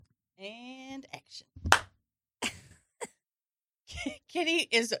action. Kitty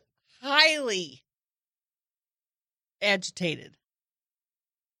is highly agitated.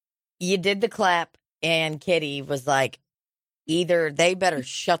 You did the clap, and Kitty was like, either they better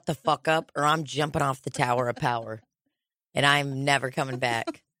shut the fuck up or I'm jumping off the Tower of Power, and I'm never coming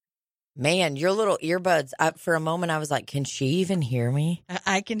back. Man, your little earbuds, for a moment I was like, can she even hear me?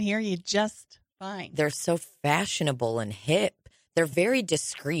 I can hear you just fine. They're so fashionable and hip. They're very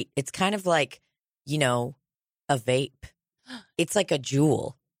discreet. It's kind of like, a vape. It's like a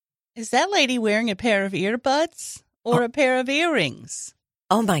jewel. Is that lady wearing a pair of earbuds or a pair of earrings?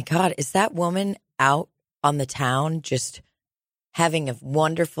 Oh, my God. Is that woman out on the town just having a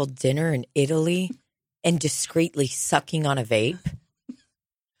wonderful dinner in Italy and discreetly sucking on a vape?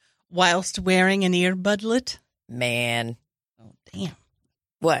 Whilst wearing an earbudlet? Man. Oh, damn.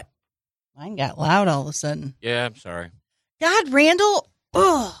 What? Mine got loud all of a sudden. Yeah, I'm sorry. God, Randall.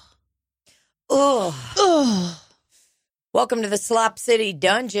 Ugh. Ugh. Ugh. Welcome to the Slop City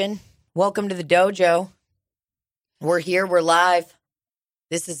Dungeon. Welcome to the dojo. We're here. We're live.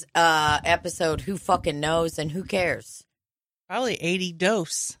 This is episode Who Fucking Knows and Who Cares? Probably 80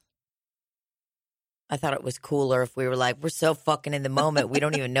 dose. I thought it was cooler if we were like, we're so fucking in the moment, we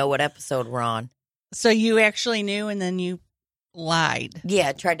don't even know what episode we're on. So you actually knew and then you lied. Yeah,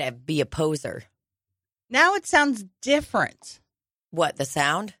 I tried to be a poser. Now it sounds different. What, the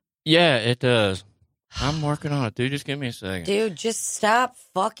sound? Yeah, it does. I'm working on it, dude. Just give me a second. Dude, just stop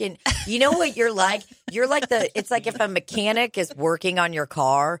fucking. You know what you're like? You're like it's like if a mechanic is working on your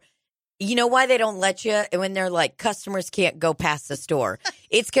car. You know why they don't let you when they're like, customers can't go past the store?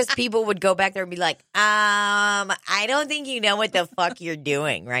 It's because people would go back there and be like, I don't think you know what the fuck you're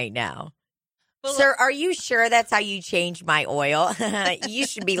doing right now. Well, sir, are you sure that's how you change my oil? You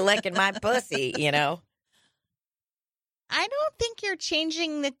should be licking my pussy, I don't think you're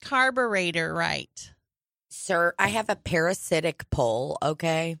changing the carburetor right. Sir, I have a parasitic pull,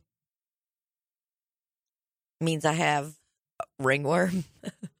 okay? Means I have ringworm.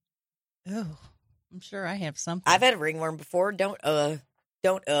 Oh, I'm sure I have something. I've had ringworm before. Don't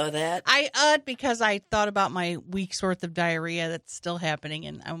that. I because I thought about my week's worth of diarrhea that's still happening,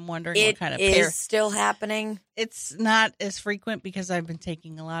 and I'm wondering what kind of is still happening. It's not as frequent because I've been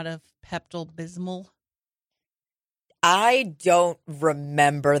taking a lot of Pepto-Bismol. I don't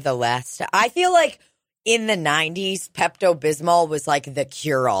remember the last time. I feel like in the 90s, Pepto-Bismol was like the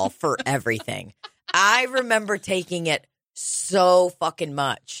cure-all for everything. I remember taking it so fucking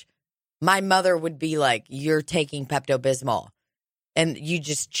much. My mother would be like, you're taking Pepto-Bismol. And you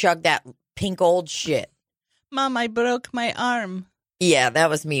just chug that pink old shit. Mom, I broke my arm. Yeah, that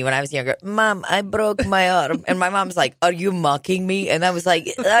was me when I was younger. Mom, I broke my arm. And my mom's like, are you mocking me? And I was like,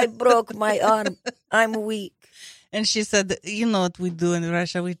 I broke my arm. I'm weak. And she said, you know what we do in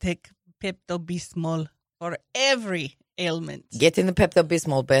Russia? We take Pepto-Bismol for every ailment. Get in the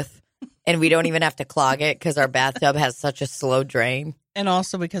Pepto-Bismol, Beth. And we don't even have to clog it because our bathtub has such a slow drain. And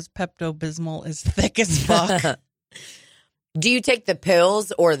also because Pepto-Bismol is thick as fuck. Do you take the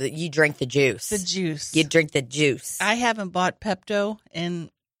pills or you drink the juice? The juice. You drink the juice. I haven't bought Pepto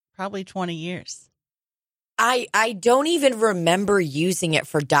in probably 20 years. I don't even remember using it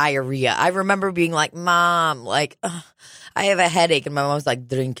for diarrhea. I remember being like, Mom, like, I have a headache. And my mom's like,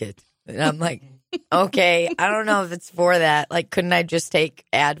 drink it. And I'm like, okay, I don't know if it's for that. Like, couldn't I just take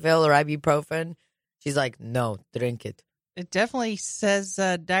Advil or ibuprofen? She's like, no, drink it. It definitely says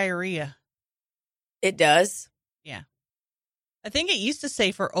diarrhea. It does? Yeah. I think it used to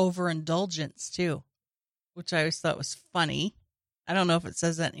say for overindulgence, too, which I always thought was funny. I don't know if it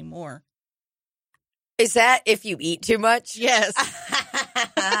says that anymore. Is that if you eat too much? Yes.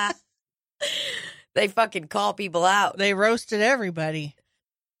 They fucking call people out. They roasted everybody.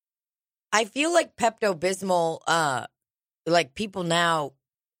 I feel like Pepto-Bismol, like people now,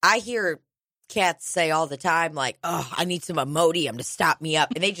 I hear cats say all the time, like, oh, I need some Imodium to stop me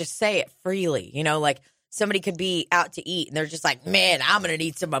up. And they just say it freely, like somebody could be out to eat and they're just like, man, I'm going to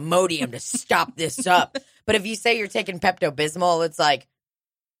need some Imodium to stop this up. But if you say you're taking Pepto-Bismol, it's like,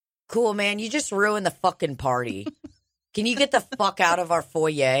 cool, man, you just ruined the fucking party. Can you get the fuck out of our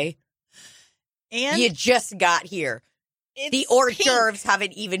foyer? And you just got here. The hors d'oeuvres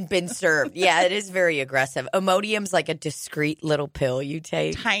haven't even been served. Yeah, it is very aggressive. Imodium's like a discreet little pill you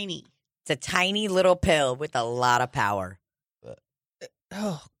take. Tiny. It's a tiny little pill with a lot of power.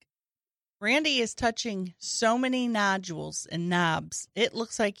 Oh, Randy is touching so many nodules and knobs. It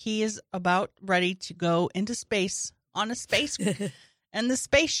looks like he is about ready to go into space on a space and the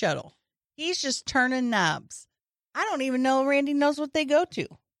space shuttle. He's just turning knobs. I don't even know Randy knows what they go to.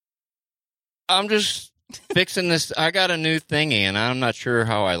 I'm just fixing this. I got a new thingy, and I'm not sure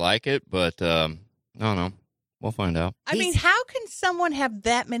how I like it, but no. We'll find out. I mean, how can someone have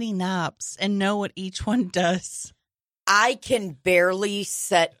that many knobs and know what each one does? I can barely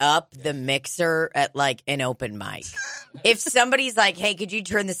set up the mixer at like an open mic. If somebody's like, "Hey, could you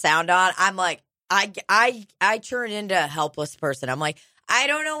turn the sound on?" I'm like, I turn into a helpless person. I'm like, I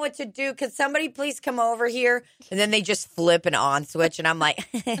don't know what to do. Could somebody please come over here? And then they just flip an on switch, and I'm like,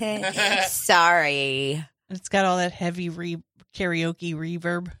 sorry. It's got all that heavy karaoke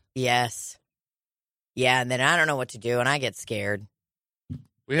reverb. Yes. Yeah, and then I don't know what to do, and I get scared.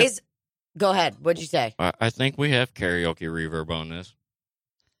 Go ahead. What'd you say? I think we have karaoke reverb on this.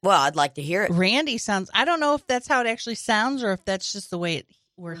 Well, I'd like to hear it. Randy sounds. I don't know if that's how it actually sounds or if that's just the way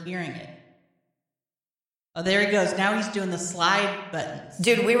we're hearing it. Oh, there he goes. Now he's doing the slide buttons.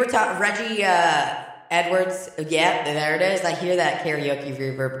 Dude, we were talking Reggie Edwards. Yeah, there it is. I hear that karaoke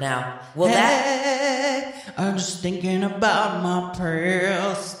reverb now. I'm just thinking about my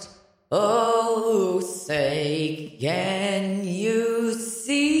past. Oh, say, can you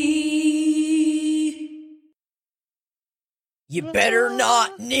see? You better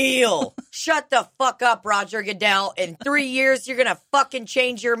not kneel. Shut the fuck up, Roger Goodell. In 3 years, you're going to fucking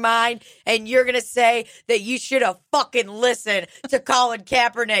change your mind, and you're going to say that you should have fucking listened to Colin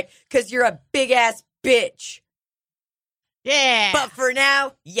Kaepernick because you're a big-ass bitch. Yeah. But for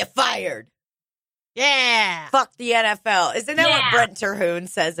now, you're fired. Yeah. Fuck the NFL. Isn't that what Brent Terhune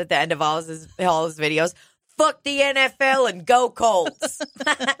says at the end of all his videos? Fuck the NFL and go Colts.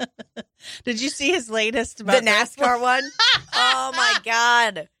 Did you see his latest about the NASCAR one? Oh my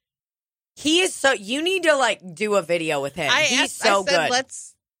God. He is so, you need to like do a video with him. He's so good.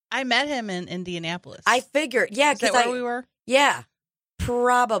 I met him in Indianapolis. I figured. Yeah. Is that where we were? Yeah.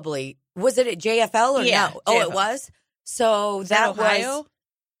 Probably. Was it at JFL or no? JFL. Oh, it was? So that Ohio? was.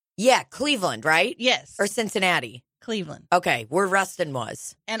 Yeah, Cleveland, right? Yes. Or Cincinnati? Cleveland. Okay, where Rustin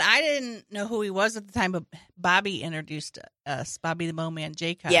was. And I didn't know who he was at the time, but Bobby introduced us, Bobby the Bowman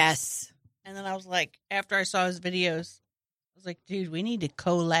Jaycox. Yes. And then I was like, after I saw his videos, I was like, dude, we need to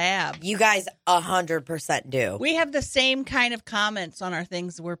collab. You guys 100% do. We have the same kind of comments on our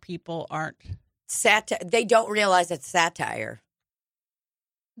things where people aren't. They don't realize it's satire.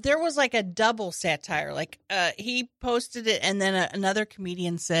 There was like a double satire. Like he posted it, and then another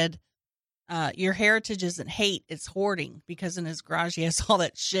comedian said, your heritage isn't hate, it's hoarding, because in his garage he has all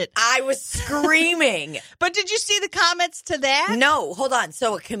that shit. I was screaming. But did you see the comments to that? No, hold on.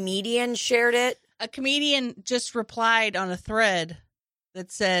 So a comedian shared it? A comedian just replied on a thread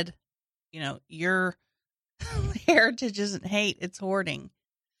that said, your heritage isn't hate, it's hoarding.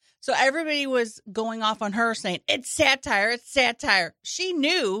 So everybody was going off on her saying, it's satire, it's satire. She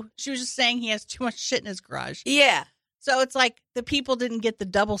knew. She was just saying he has too much shit in his garage. Yeah. So it's like the people didn't get the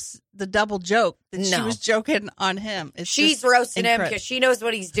double joke that she was joking on him. She's roasting him because she knows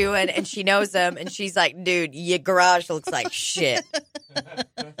what he's doing and she knows him. And she's like, dude, your garage looks like shit.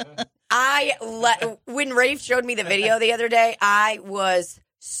 When Rafe showed me the video the other day, I was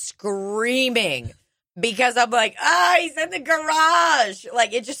screaming. Because I'm like, he's in the garage.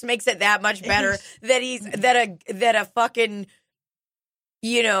 Like, it just makes it that much better that a fucking,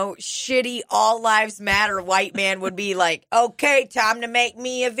 shitty all lives matter white man would be like, okay, time to make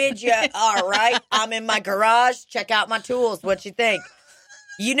me a video. All right, I'm in my garage. Check out my tools. What you think?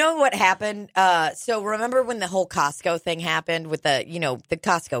 You know what happened? So remember when the whole Costco thing happened with the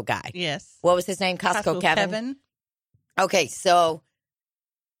Costco guy? Yes. What was his name? Costco Kevin? Okay, so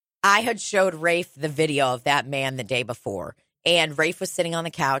I had showed Rafe the video of that man the day before, and Rafe was sitting on the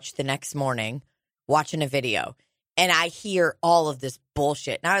couch the next morning watching a video, and I hear all of this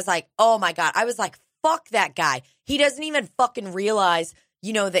bullshit, and I was like, oh my God. I was like, fuck that guy. He doesn't even fucking realize,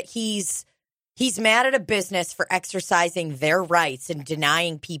 that he's mad at a business for exercising their rights and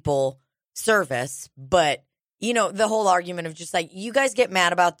denying people service, but, the whole argument of just like, you guys get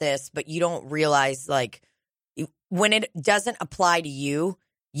mad about this, but you don't realize, like, when it doesn't apply to you,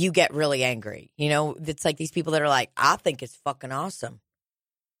 you get really angry. It's like these people that are like, I think it's fucking awesome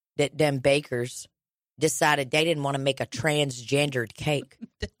that them bakers decided they didn't want to make a transgendered cake.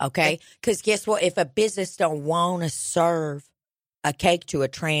 Okay? Because guess what? If a business don't want to serve a cake to a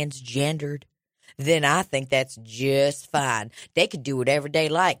transgendered, then I think that's just fine. They could do whatever they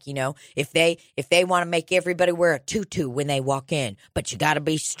like, If they want to make everybody wear a tutu when they walk in, but you got to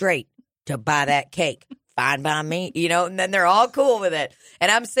be straight to buy that cake. Fine by me, and then they're all cool with it.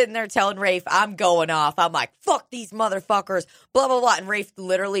 And I'm sitting there telling Rafe, I'm going off. I'm like, fuck these motherfuckers, blah, blah, blah. And Rafe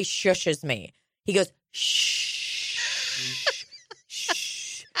literally shushes me. He goes, shh,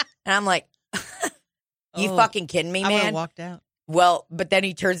 shh. And I'm like, you fucking kidding me, man? I would have walked out. Well, but then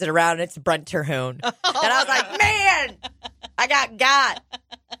he turns it around and it's Brent Terhune. And I was like, man, I got.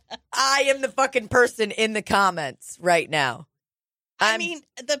 I am the fucking person in the comments right now. I mean,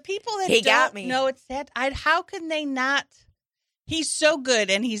 the people that He got don't me. know it's that, how can they not? He's so good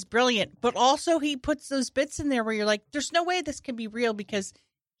and he's brilliant, but also he puts those bits in there where you're like, there's no way this can be real because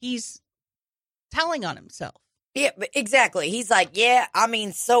he's telling on himself. Yeah, exactly. He's like, yeah, I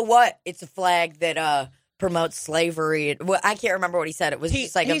mean, so what? It's a flag that promotes slavery. Well, I can't remember what he said. It was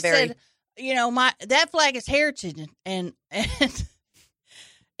just like he a very... said, that flag is heritage, and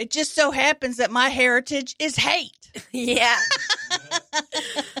it just so happens that my heritage is hate. Yeah.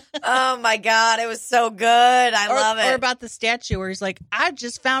 Oh, my God. It was so good. I love it. Or about the statue where he's like, I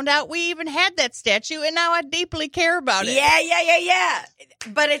just found out we even had that statue, and now I deeply care about it. Yeah.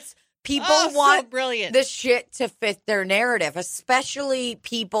 But it's... People want so brilliant. the shit to fit their narrative, especially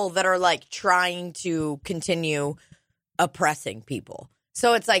people that are like trying to continue oppressing people.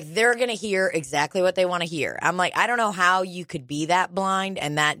 So it's like they're going to hear exactly what they want to hear. I'm like, I don't know how you could be that blind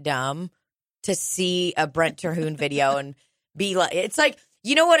and that dumb to see a Brent Terhune video and be like, it's like,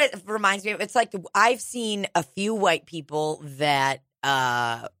 you know what it reminds me of? It's like I've seen a few white people that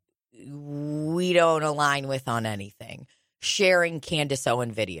we don't align with on anything sharing Candace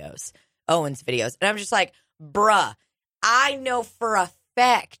Owens videos. And I'm just like, bruh, I know for a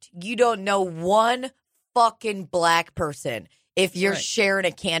fact you don't know one fucking black person if you're sharing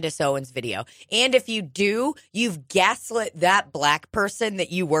a Candace Owens video. And if you do, you've gaslit that black person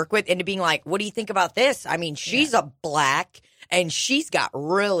that you work with into being like, what do you think about this? I mean, she's a black and she's got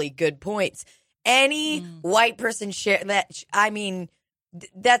really good points. Any white person share that, I mean...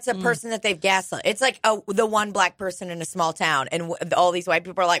 That's a person that they've gaslit. It's like the one black person in a small town, and all these white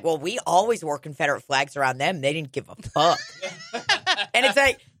people are like, well, we always wore Confederate flags around them. They didn't give a fuck. And it's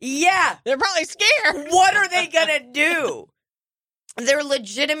like, yeah. They're probably scared. What are they going to do? They're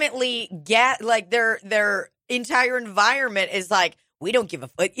legitimately, their entire environment is like, we don't give a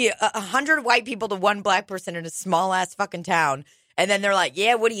fuck. 100 white people to one black person in a small-ass fucking town. And then they're like,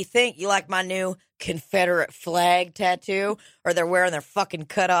 yeah, what do you think? You like my new Confederate flag tattoo? Or they're wearing their fucking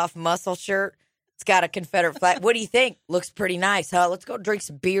cut-off muscle shirt. It's got a Confederate flag. What do you think? Looks pretty nice, huh? Let's go drink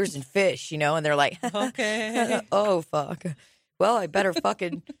some beers and fish, And they're like, okay. Oh, fuck. Well, I better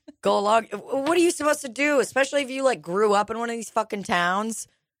fucking go along. What are you supposed to do? Especially if you, grew up in one of these fucking towns.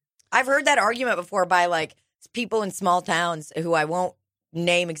 I've heard that argument before by, people in small towns who I won't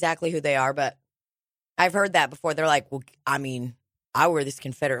name exactly who they are, but I've heard that before. They're like, well, I mean... I wear this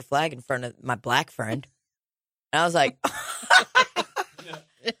Confederate flag in front of my black friend. And I was like,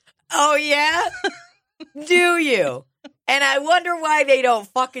 oh, yeah? Do you? And I wonder why they don't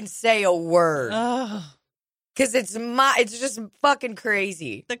fucking say a word. Because it's just fucking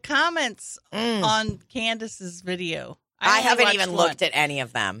crazy. The comments on Candace's video. I haven't even looked at any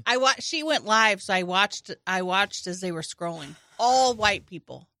of them. She went live, so I watched as they were scrolling. All white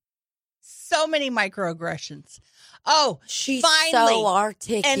people. So many microaggressions. Oh, she's finally, so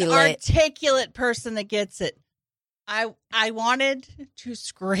articulate. An articulate person that gets it. I wanted to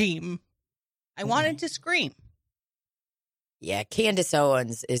scream. I wanted to scream. Yeah, Candace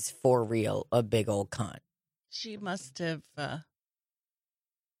Owens is for real a big old cunt. She must have.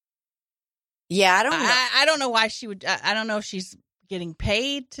 Yeah, I don't know. I don't know why she would. I don't know if she's getting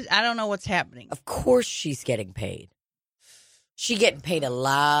paid. I don't know what's happening. Of course she's getting paid. She getting paid a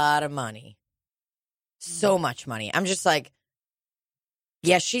lot of money. So much money. I'm just like,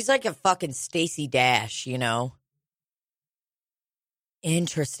 yeah, she's like a fucking Stacey Dash,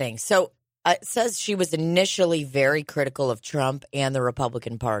 Interesting. So it says she was initially very critical of Trump and the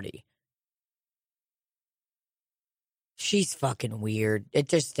Republican Party. She's fucking weird. It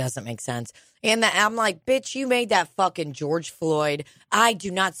just doesn't make sense. And I'm like, bitch, you made that fucking George Floyd. I do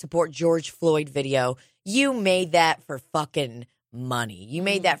not support George Floyd video. You made that for fucking money. You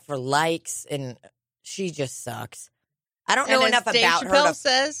made that for likes, and she just sucks. I don't know enough Dave about Chappelle her.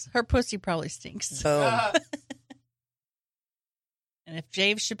 Says her pussy probably stinks. Boom. And if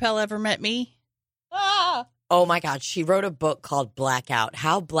Dave Chappelle ever met me, Oh my God, she wrote a book called Blackout: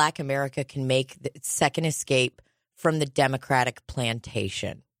 How Black America Can Make its Second Escape from the Democratic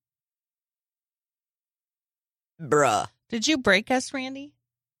Plantation. Bruh. Did you break us, Randy?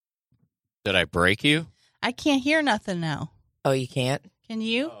 Did I break you? I can't hear nothing now. Oh, you can't? Can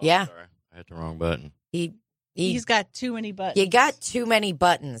you? Oh, Yeah. Sorry. I hit the wrong button. He's got too many buttons. You got too many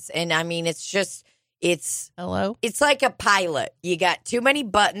buttons. And I mean, it's Hello? It's like a pilot. You got too many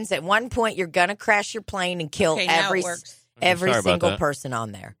buttons. At one point, you're going to crash your plane and kill Okay, now every it works. Sorry single about that. person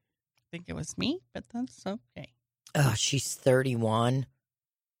on there. I think it was me, but that's okay. Oh, she's 31.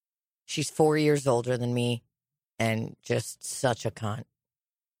 She's 4 years older than me. and just such a cunt.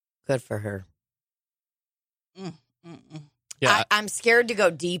 Good for her. Yeah. I'm scared to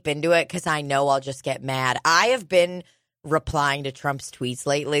go deep into it because I know I'll just get mad. I have been replying to Trump's tweets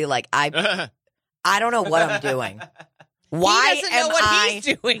lately. Like, I don't know what I'm doing. Why he doesn't know am what I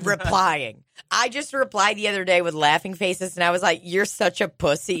he's doing. replying? I just replied the other day with laughing faces, and I was like, "You're such a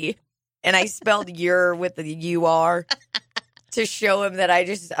pussy," and I spelled "you're" with the "you-are" to show him that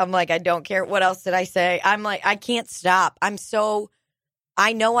I'm like, I don't care. What else did I say? I'm like, I can't stop.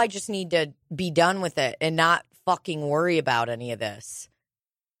 I know I just need to be done with it and not fucking worry about any of this.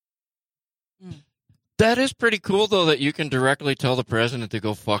 That is pretty cool, though, that you can directly tell the president to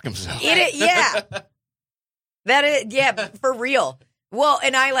go fuck himself. Yeah. That is, yeah, for real. Well,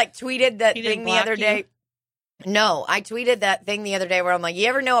 and I tweeted that He didn't thing the block other you? day. No, I tweeted that thing the other day where I'm like, you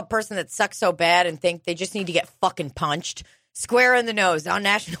ever know a person that sucks so bad and think they just need to get fucking punched? Square in the nose on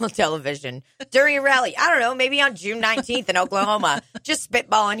national television during a rally. I don't know, maybe on June 19th in Oklahoma. Just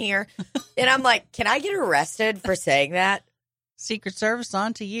spitballing here. And I'm like, can I get arrested for saying that? Secret Service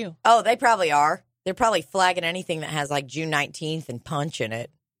on to you. Oh, they probably are. They're probably flagging anything that has June 19th and punch in it.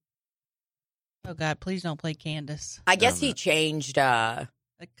 Oh, God, please don't play Candace. I guess he changed. That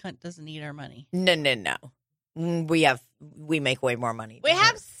cunt doesn't need our money. No. We make way more money. We than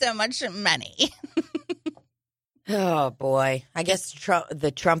have her. so much money. Oh boy, I guess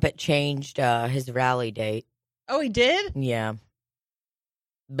the trumpet changed his rally date. Oh, he did? Yeah,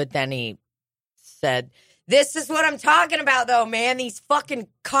 but then he said, "This is what I'm talking about, though, man. These fucking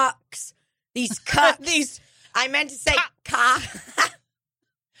cocks, these cucks. I meant to say cock.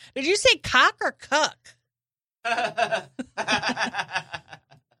 Did you say cock or cuck? I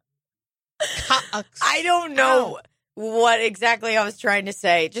don't know what exactly I was trying to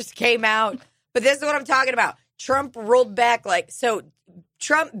say. It just came out. But this is what I'm talking about. Trump rolled back so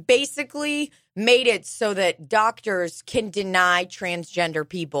Trump basically made it so that doctors can deny transgender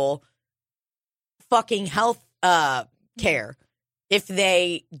people fucking health care if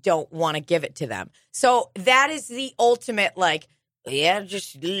they don't want to give it to them. So that is the ultimate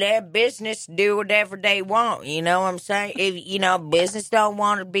just let business do whatever they want. You know what I'm saying? If, business don't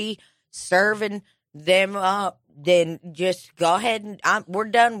want to be serving them up, then just go ahead and we're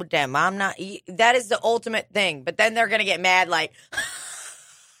done with them. I'm not. That is the ultimate thing. But then they're going to get mad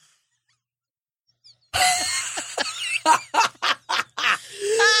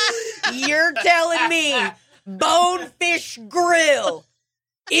you're telling me Bonefish Grill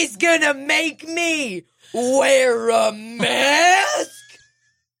is going to make me wear a mask?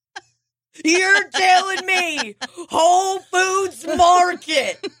 You're telling me Whole Foods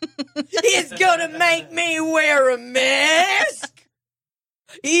Market is going to make me wear a mask?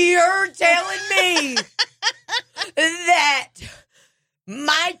 You're telling me that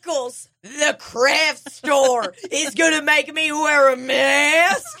Michael's, the craft store, is going to make me wear a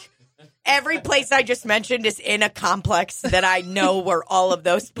mask? Every place I just mentioned is in a complex that I know where all of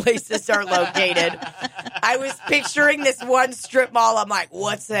those places are located. I was picturing this one strip mall. I'm like,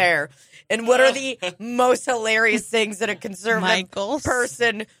 what's there? And what are the most hilarious things that a conservative Michael's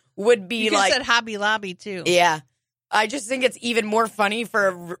person would be you like? You said Hobby Lobby, too. Yeah. I just think it's even more funny for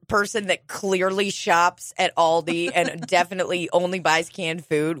a person that clearly shops at Aldi and definitely only buys canned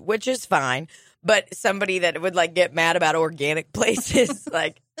food, which is fine. But somebody that would get mad about organic places,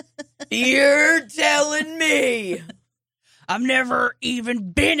 you're telling me. I've never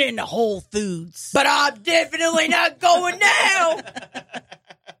even been in Whole Foods. But I'm definitely not going now.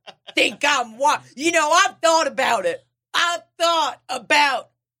 Think I'm what? I've thought about it. I've thought about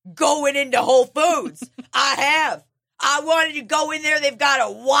going into Whole Foods. I have. I wanted to go in there. They've got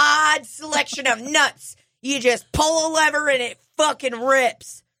a wide selection of nuts. You just pull a lever and it fucking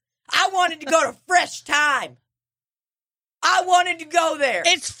rips. I wanted to go to Fresh Thyme. I wanted to go there.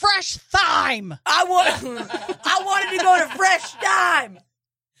 It's Fresh Thyme. I wanted to go to Fresh Thyme.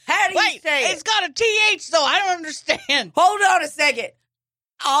 How do you say it? It's got a TH, though. I don't understand. Hold on a second.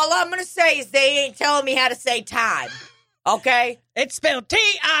 All I'm going to say is they ain't telling me how to say time. Okay? It's spelled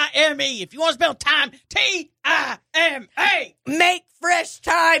T-I-M-E. If you want to spell time, T-I-M-E. Make Fresh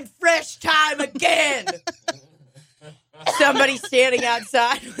Thyme again. Somebody standing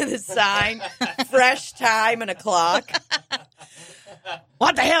outside with a sign, Fresh Thyme and a clock.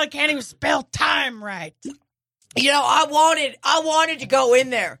 What the hell? I can't even spell time right. I wanted to go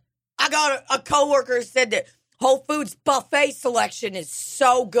in there. I got a coworker who said that Whole Foods buffet selection is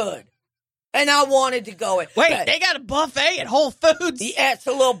so good. And I wanted to go in. Wait, they got a buffet at Whole Foods? Yeah, it's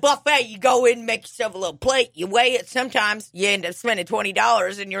a little buffet. You go in, make yourself a little plate. You weigh it. Sometimes you end up spending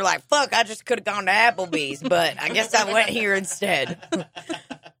 $20 and you're like, fuck, I just could have gone to Applebee's. But I guess I went here instead.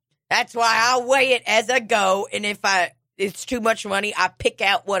 That's why I weigh it as I go, and if it's too much money, I pick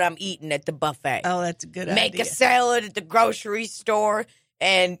out what I'm eating at the buffet. Oh, that's a good idea. Make a salad at the grocery store,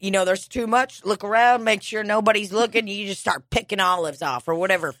 and, there's too much. Look around, make sure nobody's looking. You just start picking olives off or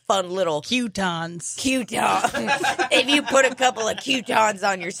whatever fun little... Croutons. If you put a couple of croutons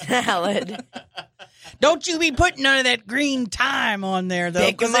on your salad. Don't you be putting none of that green thyme on there, though,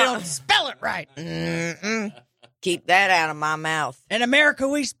 because they don't spell it right. Mm-mm. Keep that out of my mouth. In America,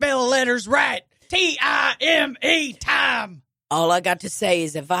 we spell letters right. T-I-M-E, time. All I got to say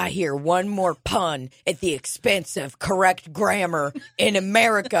is if I hear one more pun at the expense of correct grammar in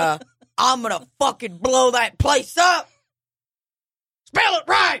America, I'm going to fucking blow that place up. Spell it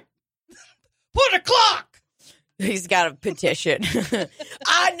right. Put a clock. He's got a petition.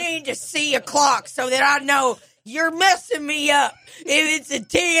 I need to see a clock so that I know you're messing me up. If it's a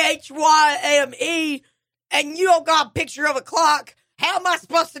T-H-Y-M-E and you don't got a picture of a clock, how am I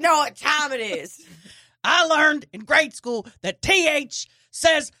supposed to know what time it is? I learned in grade school that TH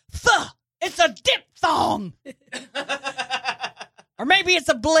says th. It's a diphthong. Or maybe it's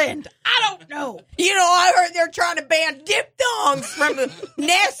a blend. I don't know. I heard they're trying to ban diphthongs from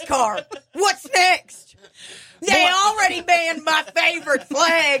NASCAR. What's next? They already banned my favorite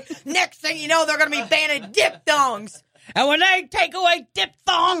flag. Next thing you know, they're going to be banning diphthongs. And when they take away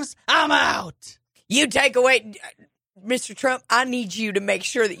diphthongs, I'm out. You take away... Mr. Trump, I need you to make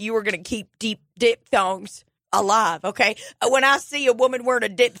sure that you are going to keep diphthongs alive, okay? When I see a woman wearing a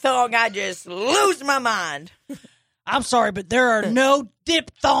diphthong, I just lose my mind. I'm sorry, but there are no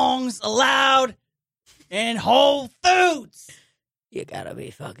diphthongs allowed in Whole Foods. You gotta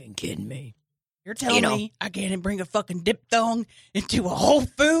be fucking kidding me. You're telling me I can't bring a fucking diphthong into a Whole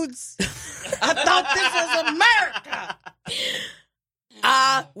Foods? I thought this was America.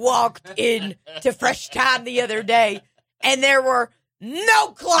 I walked in to Fresh Time the other day, and there were no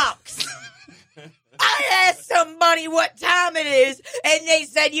clocks. I asked somebody what time it is, and they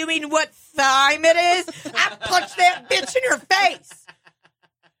said, "You mean what time it is?" I punched that bitch in her face.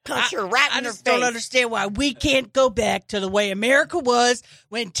 Punch her right in her face. I just don't understand why we can't go back to the way America was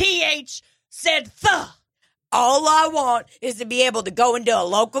when TH said "the." All I want is to be able to go into a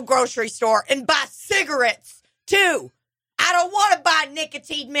local grocery store and buy cigarettes, too. I don't want to buy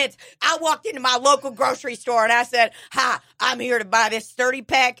nicotine mints. I walked into my local grocery store and I said, "Hi, I'm here to buy this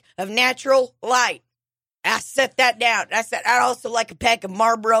 30-pack of Natural Light." I set that down. I said, "I'd also like a pack of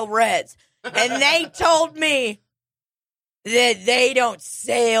Marlboro Reds." And they told me that they don't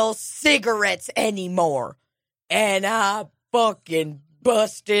sell cigarettes anymore. And I fucking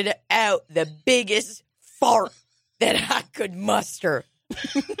busted out the biggest fart that I could muster.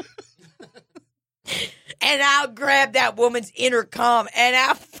 And I grabbed that woman's intercom and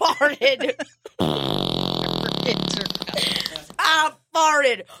I farted. I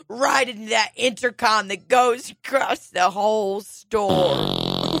farted right into that intercom that goes across the whole store.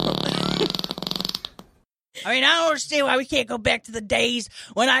 I mean, I don't understand why we can't go back to the days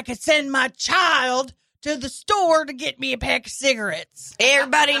when I could send my child to the store to get me a pack of cigarettes.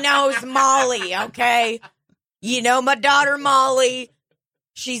 Everybody knows Molly, okay? You know my daughter Molly.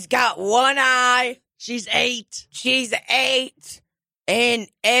 She's got one eye. She's 8. She's 8. And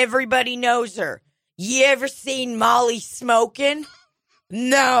everybody knows her. You ever seen Molly smoking?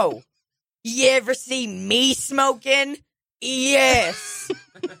 No. You ever seen me smoking? Yes.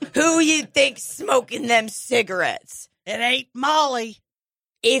 Who you think's smoking them cigarettes? It ain't Molly.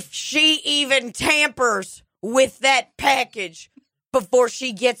 If she even tampers with that package before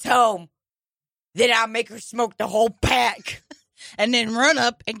she gets home, then I'll make her smoke the whole pack. And then run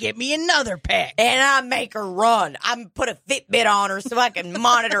up and get me another pack. And I make her run. I put a Fitbit on her so I can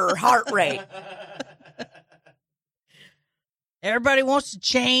monitor her heart rate. Everybody wants to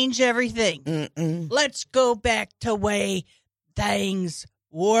change everything. Mm-mm. Let's go back to way things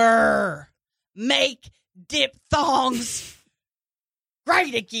were. Make diphthongs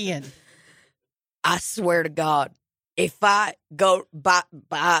great again. I swear to God, if I go by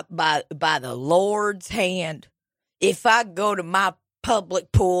the Lord's hand, if I go to my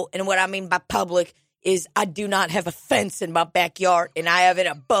public pool, and what I mean by public is I do not have a fence in my backyard, and I have an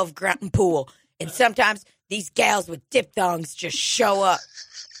above-ground pool. And sometimes these gals with diphthongs just show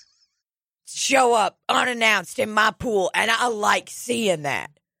up unannounced in my pool, and I like seeing that.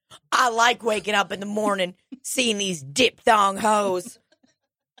 I like waking up in the morning seeing these diphthong hoes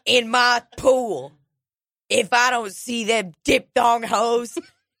in my pool. If I don't see them diphthong hoes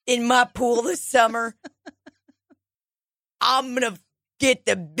in my pool this summer, I'm going to get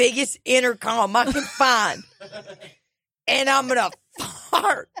the biggest intercom I can find, and I'm going to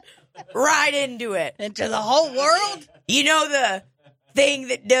fart right into it. Into the whole world? You know thing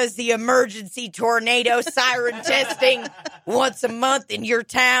that does the emergency tornado siren testing once a month in your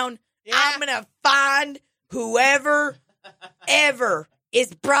town. Yeah. I'm going to find whoever ever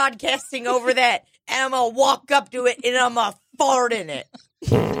is broadcasting over that, and I'm going to walk up to it and I'm going to fart in it.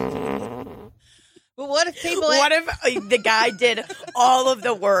 But what if people? What if the guy did all of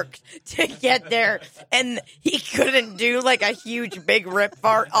the work to get there and he couldn't do like a huge big rip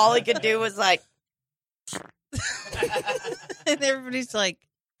fart? All he could do was like, and everybody's like,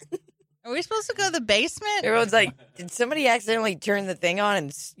 "Are we supposed to go to the basement?" everyone's like, did somebody accidentally turn the thing on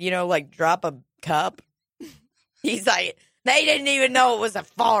and, like drop a cup? He's like, they didn't even know it was a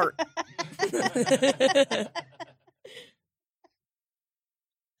fart.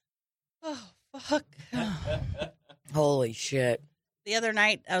 Oh fuck! Holy shit. The other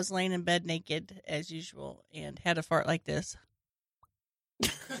night, I was laying in bed naked as usual and had a fart like this,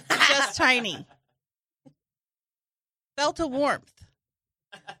 just tiny. Felt a warmth.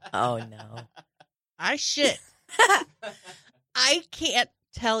 Oh, no. I shit. I can't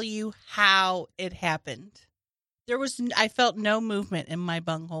tell you how it happened. I felt no movement in my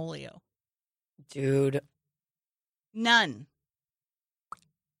bungholio. Dude. None.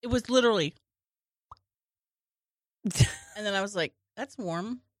 It was literally. And then I was like, that's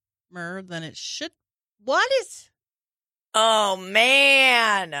warmer than it should. What is? Oh,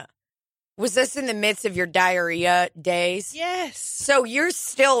 man. Was this in the midst of your diarrhea days? Yes. So you're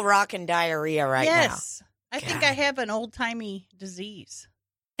still rocking diarrhea right now? Yes. I think I have an old-timey disease.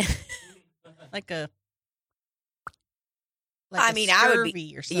 like a I mean, I would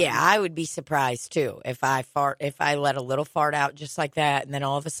be, or something. yeah, I would be surprised too if I let a little fart out just like that, and then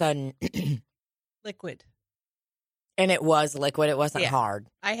all of a sudden, Liquid. and it was liquid. It wasn't Yeah. hard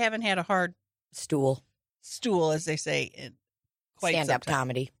I haven't had a hard stool. stool, as they say, in quite Stand some up time.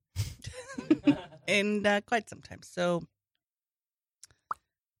 comedy. In quite some time. So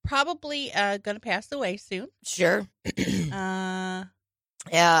probably going to pass away soon. Sure. Uh,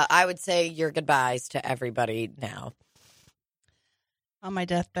 Yeah, I would say your goodbyes to everybody now. on my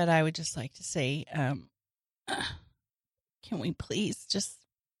deathbed, I would just like to say, can we please just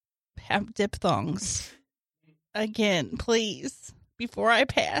have diphthongs again, please, before I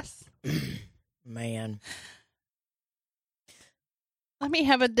pass? Man. Let me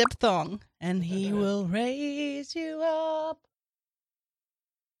have a diphthong, and he will raise you up.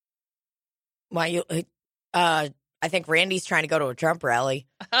 Why you? I think Randy's trying to go to a Trump rally.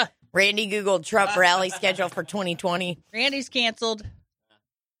 Randy Googled Trump rally schedule for 2020. Randy's canceled.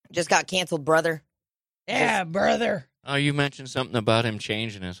 Just got canceled, brother. Yeah, brother. Oh, you mentioned something about him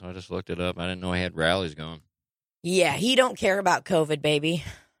changing it, so I just looked it up. I didn't know he had rallies going. Yeah, he don't care about COVID, baby.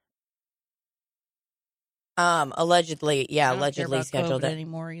 Allegedly, yeah, I don't care allegedly about scheduled COVID it.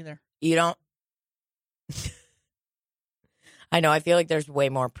 anymore either. You don't? I know. I feel like there's way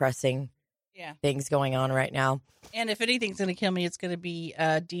more pressing Yeah. things going on right now. And if anything's going to kill me, it's going to be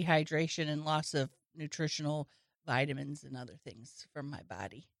dehydration and loss of nutritional vitamins and other things from my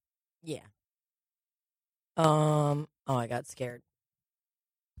body. Yeah. Oh, I got scared.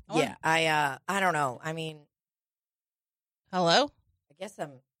 I Yeah, I don't know. I mean, Hello? I guess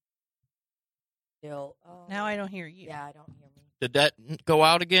I'm still. Oh, Now I don't hear you. Yeah, I don't hear me. Did that go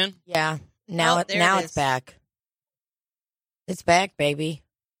out again? Yeah, now Oh, there now it it's is. back. It's back, baby.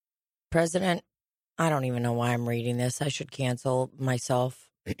 President, I don't even know why I'm reading this. I should cancel myself.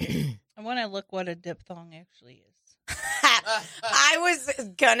 I want to look what a diphthong actually is. I was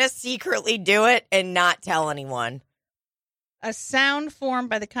gonna secretly do it and not tell anyone. A sound formed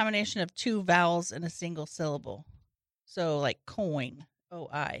by the combination of two vowels in a single syllable. So like coin,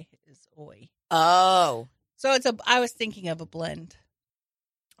 O-I is oi. Oh, So I was thinking of a blend,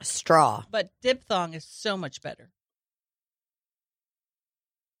 straw. but diphthong is so much better.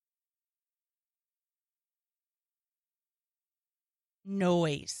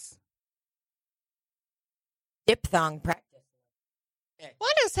 Noise. Diphthong practice.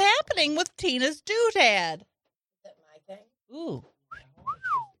 What is happening with Tina's doodad? Is that my thing? Ooh.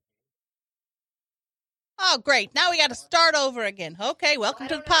 Oh, great. Now we got to start over again. Okay, welcome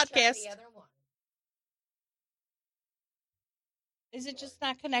to the podcast. Is it just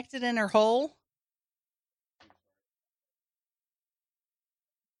not connected in her hole?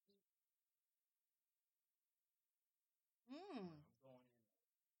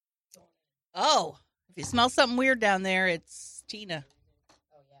 Oh, if you smell something weird down there, it's Tina.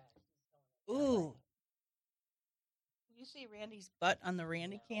 Ooh. You see Randy's butt on the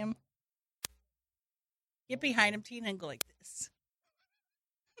Randy cam? Get behind him, Tina, and go like this.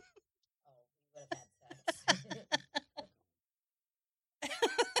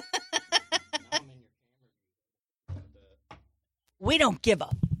 We don't give a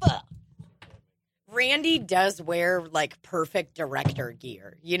fuck. Randy does wear like perfect director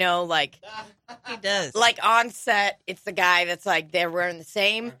gear, you know, like He does. like on set. It's the guy that's like they're wearing the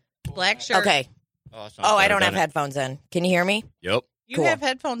same black shirt. Okay. Oh, I don't have headphones in. Can you hear me? Yep. You Cool. have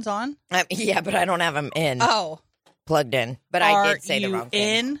headphones on? Yeah, but I don't have them in. Oh. Plugged in. But Are I did say the you wrong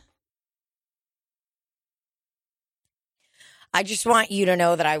thing. in? I just want you to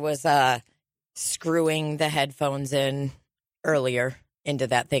know that I was screwing the headphones in earlier into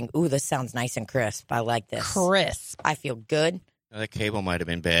that thing. Ooh, this sounds nice and crisp. I like this. Crisp. I feel good. That cable might have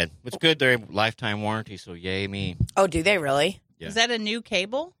been bad. It's good. They're lifetime warranty, so yay me. Oh, do they really? Yeah. Is that a new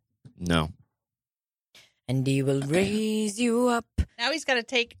cable? No. And he will raise you up. Now he's got to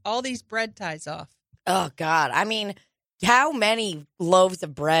take all these bread ties off. Oh, God. I mean, how many loaves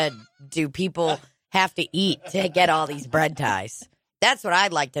of bread do people have to eat to get all these bread ties? That's what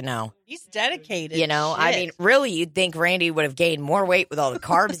I'd like to know. He's dedicated. You know, I mean, really, you'd think Randy would have gained more weight with all the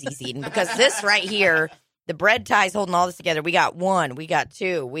carbs he's eating because this right here, the bread ties holding all this together. We got 1, we got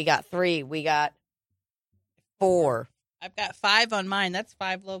 2, we got 3, we got 4. I've got 5 on mine. That's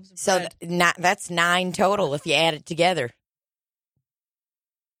 5 loaves of So bread. that's 9 total if you add it together.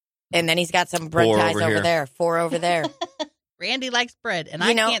 And then he's got some bread 4 ties over over here. there, 4 over there. Randy likes bread, and You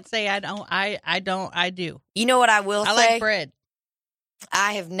I know- can't say I don't. I do. You know what I will I say? like bread.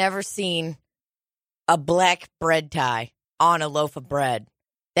 I have never seen a black bread tie on a loaf of bread.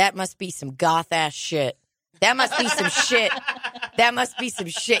 That must be some goth ass shit. That must be some shit. That must be some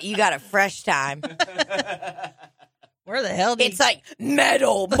shit you got at Fresh Time. Where the hell did It's like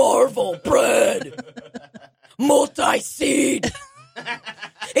metal Marvel bread. Multi-seed.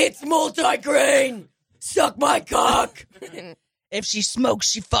 It's multi-grain. Suck my cock. if she smokes,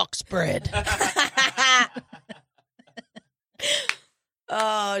 she fucks bread.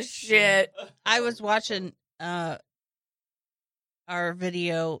 Oh, shit. I was watching our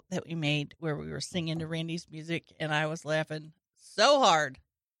video that we made where we were singing to Randy's music, and I was laughing so hard.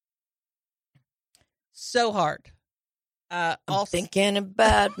 So hard. I'm Also, thinking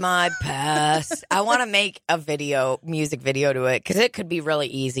about my past. I want to make a music video to it, because it could be really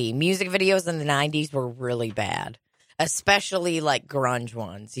easy. Music videos in the 90s were really bad, especially like grunge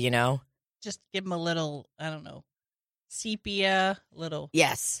ones, you know? just give him a little, I don't know, sepia,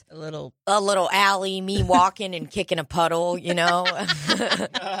 Yes. a little. A little alley, me walking and kicking a puddle, you know?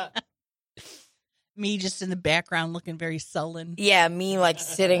 Me just in the background looking very sullen. Yeah, me like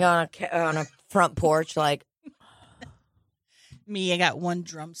sitting on a front porch, like, Me, I got one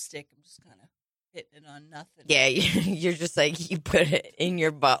drumstick. I'm just kind of hitting it on nothing. yeah, you're just like, you put it in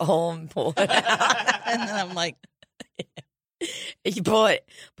your butthole and pull it out. And then I'm like, You put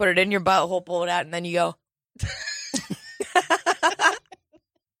it in your butthole, pull it out, and then you go.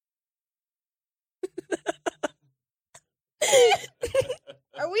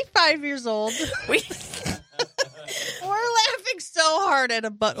 are we 5 years old? We, We're laughing so hard at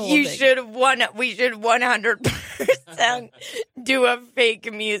a butthole. you thing. should have won. We should 100% do a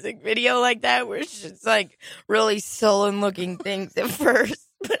fake music video like that, where it's just like really sullen looking things at first,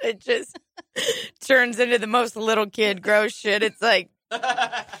 but it just turns into the most little kid gross shit. It's like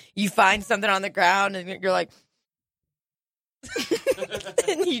you find something on the ground and you're like,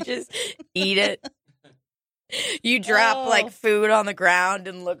 and you just eat it. You drop Oh. like food on the ground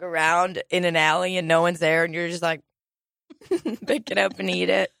and look around in an alley and no one's there, and you're just like, pick it up and eat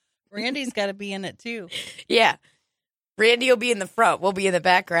it. Randy's got to be in it too. Yeah. Randy will be in the front. We'll be in the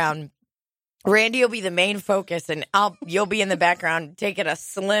background. Randy will be the main focus, and you'll be in the background taking a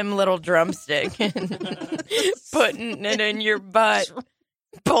slim little drumstick and putting it in your butt,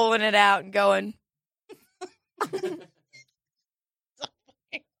 pulling it out and going.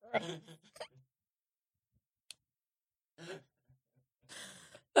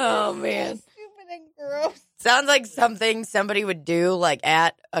 Oh, man. Stupid and gross. Sounds like something somebody would do like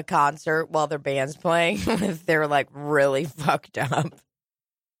at a concert while their band's playing if they're like really fucked up.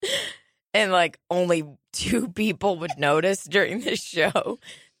 And like only 2 people would notice during the show.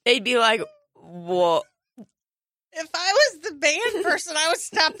 They'd be like, "Whoa." If I was the band person, I would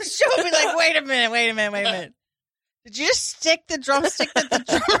stop the show and be like, wait a minute. Did you just stick the drumstick that the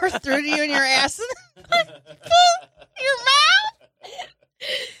drummer threw to you in your ass in your mouth?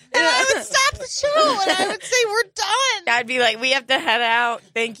 And I would stop the show and I would say, we're done. I'd be like, "We have to head out.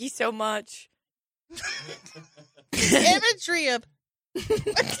 Thank you so much." Imagery of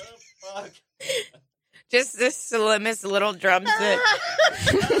Just the slimmest little drumstick.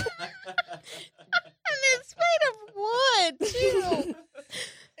 and it's made of wood too.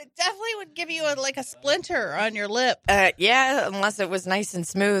 It definitely would give you a splinter on your lip. Yeah, unless it was nice and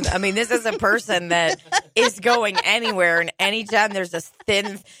smooth. I mean, this is a person that is going anywhere. And anytime there's a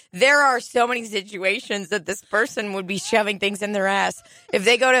there are so many situations that this person would be shoving things in their ass. If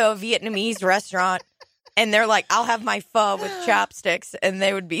they go to a Vietnamese restaurant and they're like, I'll have my pho with chopsticks. And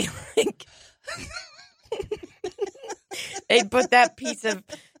they would be like, they'd put that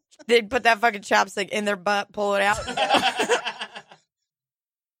fucking chopstick in their butt, pull it out.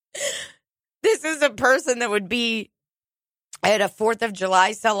 This is a person that would be at a 4th of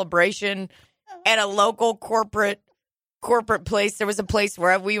July celebration at a local corporate place. There was a place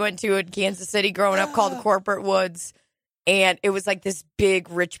where we went to in Kansas City growing up called Corporate Woods. And it was like this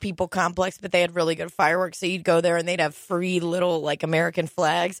big rich people complex, but they had really good fireworks. So you'd go there and they'd have free little like American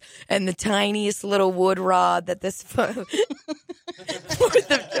flags and the tiniest little wood rod that this 4th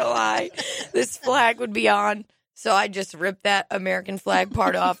of July, this flag would be on. So I just ripped that American flag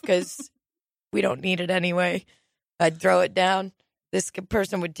part off because we don't need it anyway. I'd throw it down. This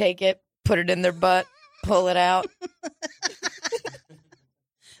person would take it, put it in their butt, pull it out.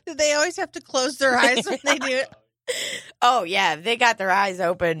 Do they always have to close their eyes when they do it? Oh, yeah. If they got their eyes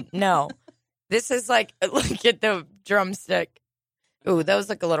open, no. This is like, look at the drumstick. Ooh, those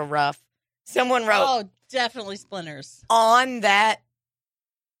look a little rough. Someone wrote. Oh, definitely splinters. On that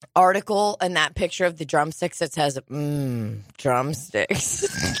article and that picture of the drumsticks, it says, drumsticks.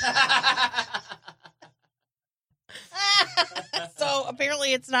 So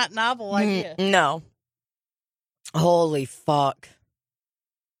apparently it's not novel idea. No. Holy fuck.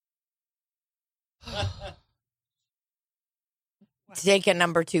 Take a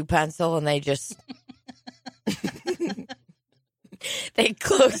number 2 pencil and they just they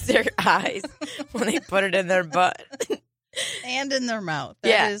close their eyes when they put it in their butt. And in their mouth.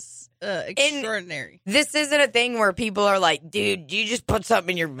 That is extraordinary. This isn't a thing where people are like, dude, you just put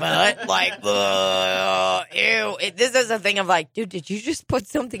something in your butt? Like, ew. This is a thing of like, dude, did you just put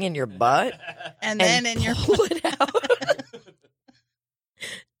something in your butt? And then in your pull it out?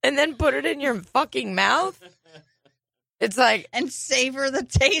 And then put it in your fucking mouth? It's like... And savor the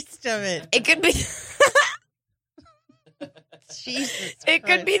taste of it. It could be... Jesus It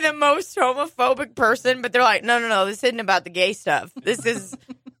could be the most homophobic person, but they're like, no, this isn't about the gay stuff. This is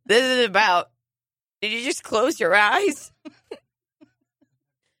about, did you just close your eyes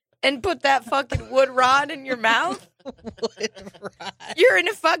and put that fucking wood rod in your mouth? Wood rod. You're in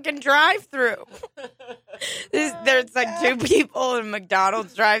a fucking drive-thru. There's like 2 people in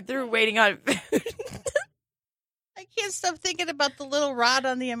McDonald's drive-thru waiting on food. I can't stop thinking about the little rod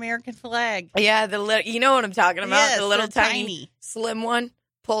on the American flag. Yeah, you know what I'm talking about? Yes, the little they're tiny, slim one.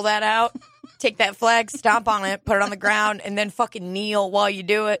 Pull that out, take that flag, stomp on it, put it on the ground, and then fucking kneel while you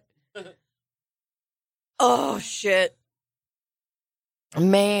do it. Oh, shit.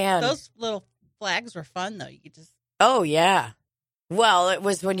 Man. Those little flags were fun, though. You could just... Oh, yeah. Well, it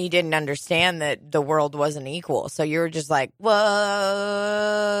was when you didn't understand that the world wasn't equal. So you were just like, whoa,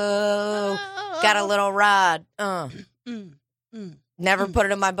 got a little rod. Never put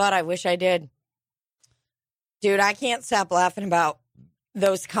it in my butt. I wish I did. Dude, I can't stop laughing about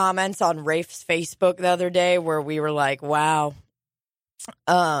those comments on Rafe's Facebook the other day where we were like, wow.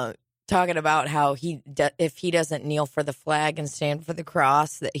 Talking about how if he doesn't kneel for the flag and stand for the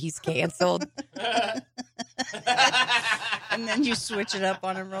cross, that he's canceled. And then you switch it up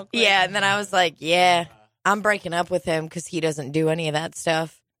on him real quick. Yeah, and then I was like, yeah, I'm breaking up with him because he doesn't do any of that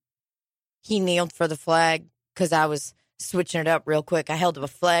stuff. He kneeled for the flag because I was switching it up real quick. I held up a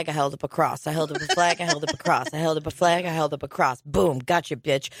flag, I held up a cross. I held up a flag, I held up a cross. I held up a flag, I held up a cross. Boom, gotcha,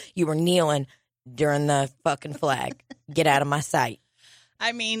 bitch. You were kneeling during the fucking flag. Get out of my sight.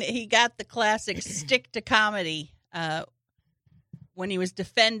 I mean, he got the classic stick to comedy when he was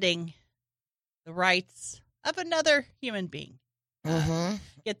defending the rights of another human being. Mm-hmm.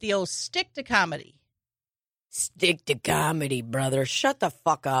 Get the old stick to comedy. Stick to comedy, brother. Shut the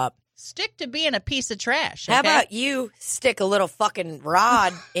fuck up. Stick to being a piece of trash. Okay? How about you stick a little fucking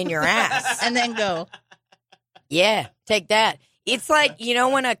rod in your ass? And then go. Yeah, take that. It's like,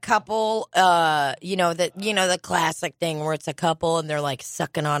 when a couple, the classic thing where it's a couple and they're like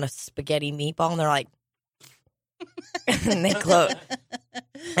sucking on a spaghetti meatball and they're like, and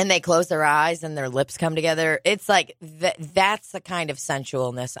they close their eyes and their lips come together. It's like that's the kind of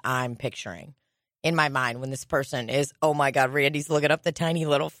sensualness I'm picturing in my mind when this person is, oh my God, Randy's looking up the tiny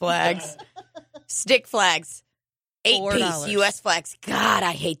little flags. Stick flags. 8-piece $4. U.S. flags. God,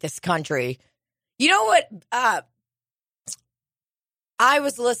 I hate this country. You know what? I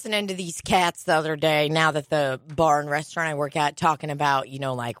was listening to these cats the other day, now that the bar and restaurant I work at, talking about,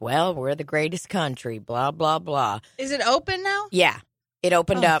 well, we're the greatest country, blah, blah, blah. Is it open now? Yeah. It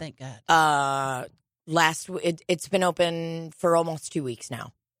opened up. Thank God. It's been open for almost 2 weeks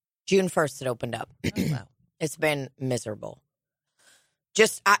now. June 1st it opened up. Oh, wow. It's been miserable.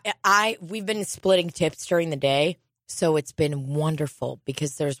 Just we've been splitting tips during the day, so it's been wonderful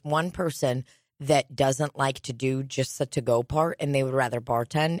because there's one person that doesn't like to do just the to-go part, and they would rather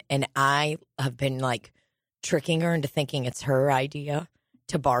bartend. And I have been like tricking her into thinking it's her idea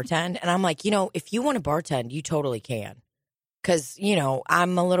to bartend. And I'm like, if you want to bartend, you totally can. Because,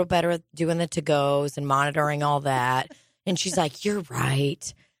 I'm a little better at doing the to-goes and monitoring all that. And she's like, you're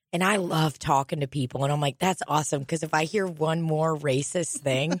right. And I love talking to people. And I'm like, that's awesome. Because if I hear one more racist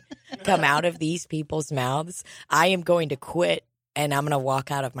thing come out of these people's mouths, I am going to quit and I'm going to walk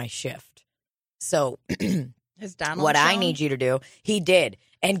out of my shift. So Has Donald what I shown? need you to do, he did.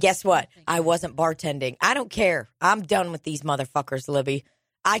 And guess what? I wasn't bartending. I don't care. I'm done with these motherfuckers, Libby.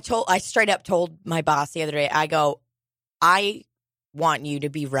 I straight up told my boss the other day, I go, I want you to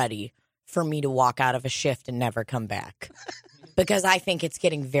be ready for me to walk out of a shift and never come back. Because I think it's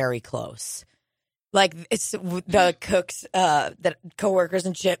getting very close. Like, it's the cooks, the coworkers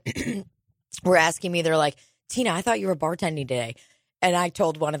and shit were asking me, they're like, Tina, I thought you were bartending today. And I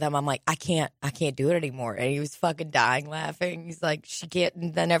told one of them, I'm like, I can't do it anymore. And he was fucking dying laughing. He's like, she can't.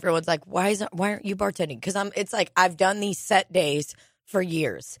 And then everyone's like, why aren't you bartending? Because it's like, I've done these set days for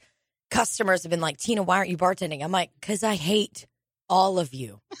years. Customers have been like, Tina, why aren't you bartending? I'm like, because I hate all of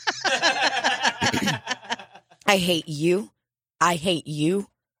you. I hate you. I hate you.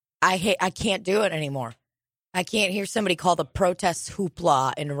 I can't do it anymore. I can't hear somebody call the protests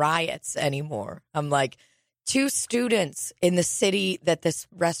hoopla and riots anymore. I'm like, 2 students in the city that this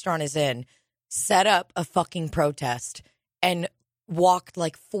restaurant is in set up a fucking protest and walked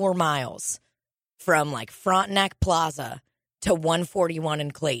like 4 miles from like Frontenac Plaza to 141 in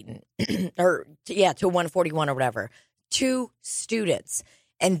Clayton to 141 or whatever. 2 students.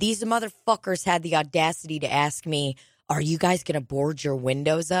 And these motherfuckers had the audacity to ask me, are you guys going to board your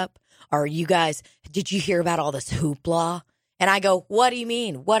windows up? Did you hear about all this hoopla? And I go, what do you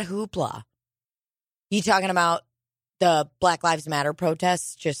mean? What hoopla? You talking about the Black Lives Matter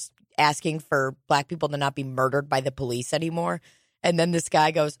protests, just asking for black people to not be murdered by the police anymore? And then this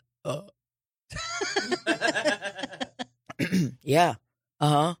guy goes, yeah,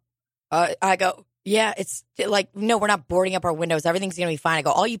 I go, yeah, it's like, no, we're not boarding up our windows. Everything's going to be fine. I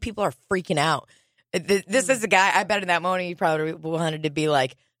go, all you people are freaking out. This is the guy, I bet in that moment he probably wanted to be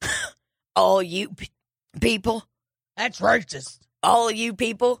like, all you people. That's racist. All you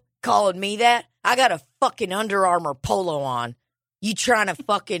people calling me that? I got a fucking Under Armour polo on. You trying to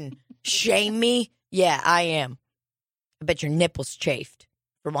fucking shame me? Yeah, I am. I bet your nipples chafed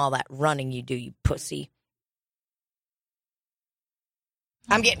from all that running you do, you pussy.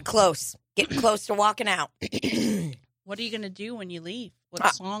 I'm getting close. Getting close to walking out. What are you going to do when you leave?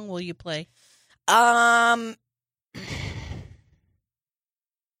 What song will you play?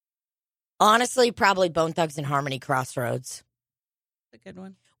 Honestly, probably Bone Thugs and Harmony Crossroads. That's a good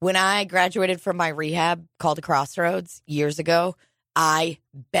one. When I graduated from my rehab called Crossroads years ago, I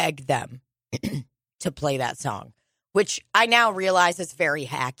begged them to play that song, which I now realize is very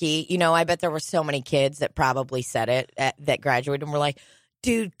hacky. I bet there were so many kids that probably said it that graduated and were like,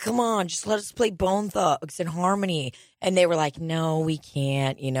 dude, come on, just let us play Bone Thugs and Harmony. And they were like, no, we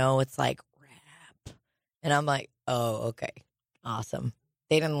can't. It's like rap. And I'm like, oh, okay, awesome.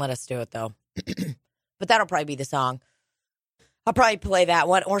 They didn't let us do it, though. But that'll probably be the song. I'll probably play that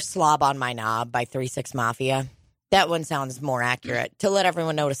one or Slob on My Knob by 3 6 Mafia. That one sounds more accurate to let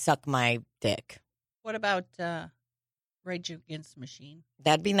everyone know to suck my dick. What about Rage Against the Machine?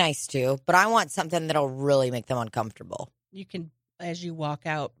 That'd be nice, too. But I want something that'll really make them uncomfortable. You can, as you walk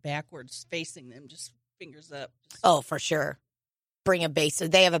out backwards, facing them, just fingers up. Oh, for sure. Bring a base.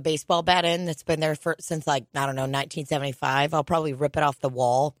 They have a baseball bat in that's been there since, like, I don't know, 1975. I'll probably rip it off the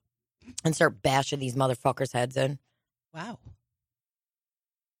wall and start bashing these motherfuckers' heads in. Wow.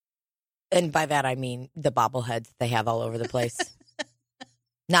 And by that, I mean the bobbleheads they have all over the place.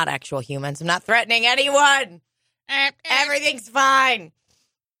 Not actual humans. I'm not threatening anyone. Everything's fine.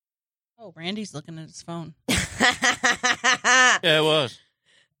 Oh, Randy's looking at his phone. Yeah, it was.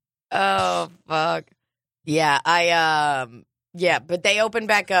 Oh, fuck. Yeah, yeah, but they open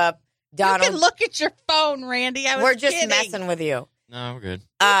back up. Donald, you can look at your phone, Randy. we're just kidding. messing with you. No, we're good.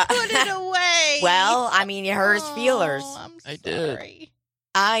 Put it away. Well, I mean, you hurt his feelers. I'm I sorry.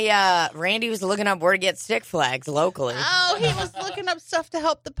 did. Randy was looking up where to get stick flags locally. Oh, he was looking up stuff to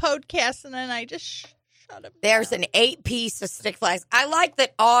help the podcast, and then I just shut him There's down. an 8-piece of stick flags. I like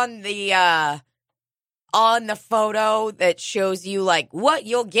that on the photo that shows you like what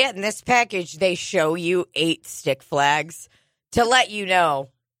you'll get in this package. They show you 8 stick flags to let you know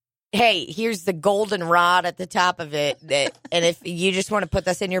hey, here's the golden rod at the top of it. And if you just want to put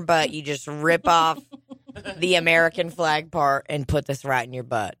this in your butt, you just rip off the American flag part and put this right in your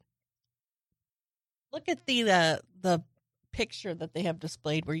butt. Look at the picture that they have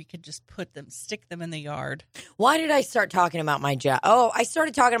displayed where you could just stick them in the yard. Why did I start talking about my job? Oh, I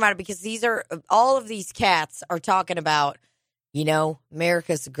started talking about it because all of these cats are talking about,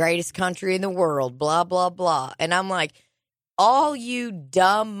 America's the greatest country in the world, blah, blah, blah. And I'm like, all you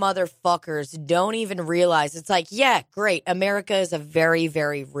dumb motherfuckers don't even realize. It's like, yeah, great. America is a very,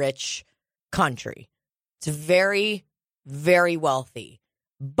 very rich country. It's very, very wealthy.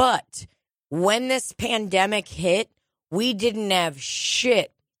 But when this pandemic hit, we didn't have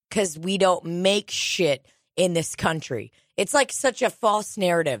shit because we don't make shit in this country. It's like such a false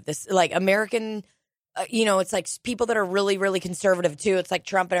narrative. This, like, American, it's like people that are really, really conservative too. It's like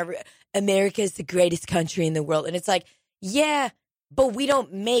Trump and America is the greatest country in the world. And it's like, yeah, but we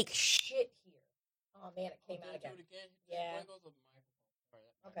don't make shit here. Oh, man, it came out again. Yeah.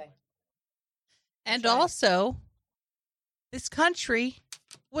 Okay. And also, this country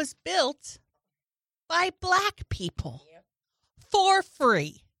was built by black people for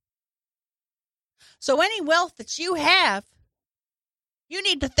free. So any wealth that you have, you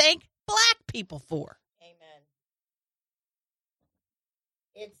need to thank black people for. Amen.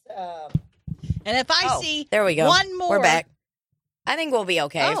 And if I see there we go. one more. We're back. I think we'll be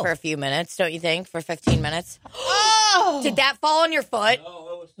okay for a few minutes, don't you think? For 15 minutes. Oh! Did that fall on your foot? No,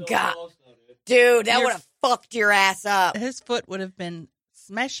 it was so God. close, though, Dude, that would have fucked your ass up. His foot would have been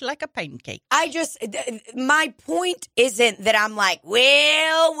smashed like a pancake. My point isn't that I'm like,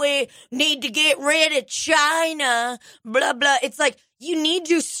 well, we need to get rid of China, blah, blah. It's like, you need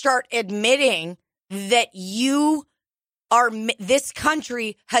to start admitting that this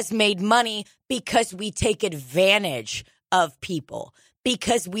country has made money because we take advantage of people,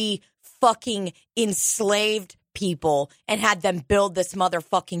 because we fucking enslaved people and had them build this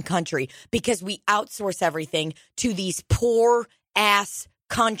motherfucking country, because we outsource everything to these poor ass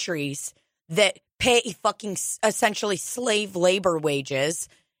countries that pay fucking essentially slave labor wages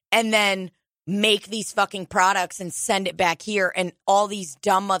and then make these fucking products and send it back here, and all these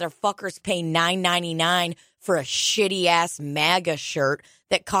dumb motherfuckers pay $9.99 for a shitty ass MAGA shirt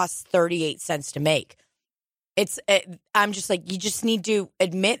that costs 38 cents to make. I'm just like, you just need to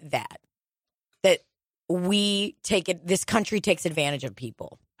admit that this country takes advantage of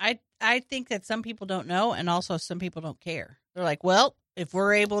people. I think that some people don't know, and also some people don't care. They're like, well, if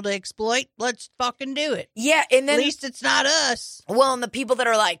we're able to exploit, let's fucking do it. Yeah, and then at least it's not us. Well, and the people that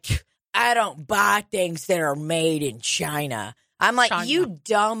are like, I don't buy things that are made in China. I'm like, China. You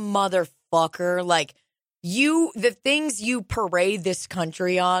dumb motherfucker. Like, the things you parade this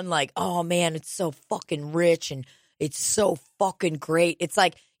country on, like, oh man, it's so fucking rich and it's so fucking great. It's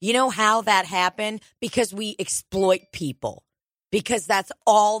like, you know how that happened? Because we exploit people. Because that's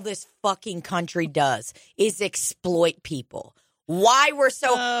all this fucking country does is exploit people. Why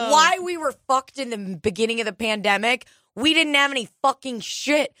we were fucked in the beginning of the pandemic, we didn't have any fucking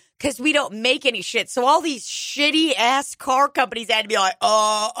shit because we don't make any shit. So all these shitty ass car companies had to be like,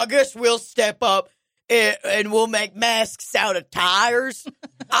 I guess we'll step up and we'll make masks out of tires.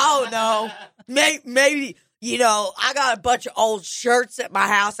 I don't know. Maybe, I got a bunch of old shirts at my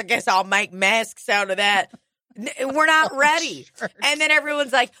house. I guess I'll make masks out of that. We're not ready. And then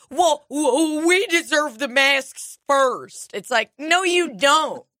everyone's like, well, we deserve the masks first. It's like, no, you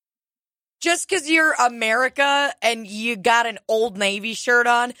don't. Just because you're America and you got an Old Navy shirt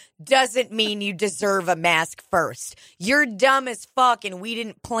on doesn't mean you deserve a mask first. You're dumb as fuck, and we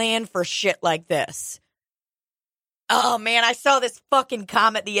didn't plan for shit like this. Oh, man, I saw this fucking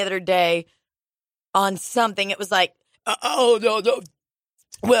comment the other day on something. It was like, no.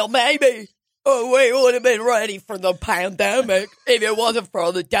 Well, maybe we would have been ready for the pandemic if it wasn't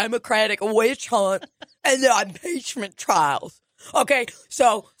for the Democratic witch hunt and the impeachment trials. Okay,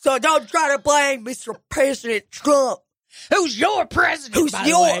 so don't try to blame Mr. President Trump. Who's your president, Who's by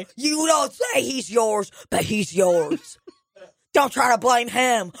the way? You don't say he's yours, but he's yours. Don't try to blame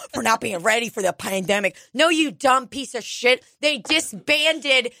him for not being ready for the pandemic. No, you dumb piece of shit. They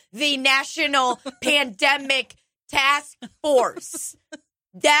disbanded the National Pandemic Task Force.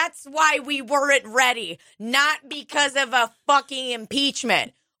 That's why we weren't ready, not because of a fucking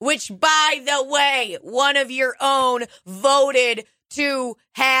impeachment. Which, by the way, one of your own voted to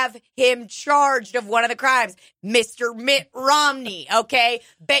have him charged of one of the crimes. Mr. Mitt Romney, okay?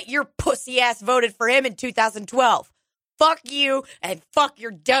 Bet your pussy ass voted for him in 2012. Fuck you and fuck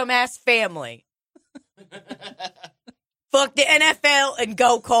your dumbass family. Fuck the NFL and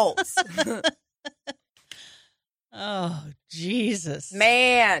go Colts. Oh, Jesus.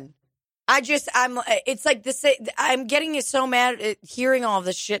 Man. It's like this. I'm getting so mad at hearing all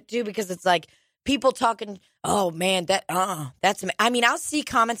this shit too, because it's like people talking. Oh man, that's. I mean, I'll see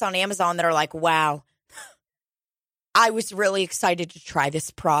comments on Amazon that are like, "Wow, I was really excited to try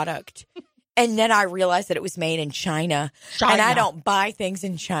this product," and then I realized that it was made in China, and I don't buy things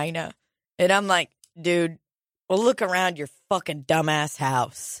in China, and I'm like, dude, well, look around your fucking dumbass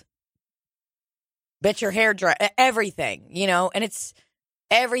house. Bet your hair dry, everything, and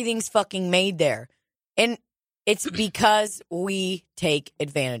everything's fucking made there. And it's because we take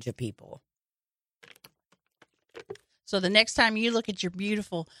advantage of people. So the next time you look at your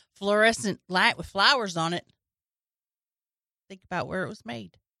beautiful fluorescent light with flowers on it, think about where it was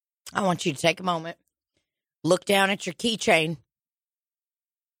made. I want you to take a moment, look down at your keychain.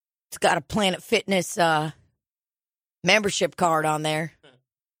 It's got a Planet Fitness membership card on there.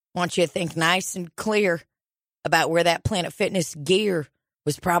 I want you to think nice and clear about where that Planet Fitness gear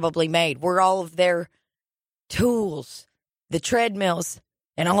was probably made, where all of their tools, the treadmills,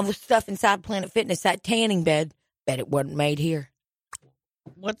 and all the stuff inside Planet Fitness, that tanning bed, bet it wasn't made here.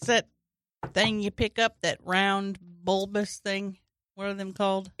 What's that thing you pick up, that round bulbous thing? What are them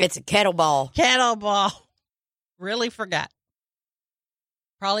called? It's a kettlebell. Kettlebell. Really forgot.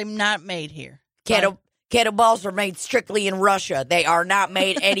 Probably not made here. Kettlebells are made strictly in Russia. They are not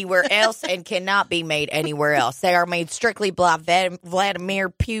made anywhere else and cannot be made anywhere else. They are made strictly by Vladimir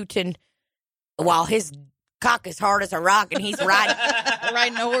Putin, while his cock is hard as a rock and he's riding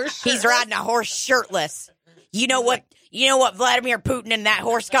riding a horse. Shirtless. He's riding a horse shirtless. You know what Vladimir Putin and that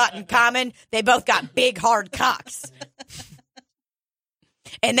horse got in common? They both got big, hard cocks.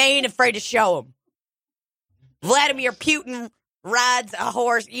 And they ain't afraid to show them. Vladimir Putin rides a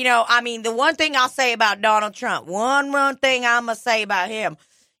horse. The one thing I'll say about Donald Trump, one thing I'm going to say about him,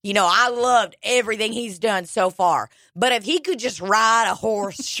 I loved everything he's done so far. But if he could just ride a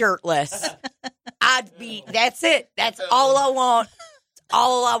horse shirtless, that's it. That's all I want. That's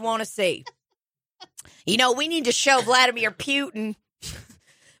all I want to see. We need to show Vladimir Putin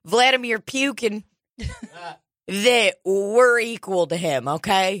that we're equal to him,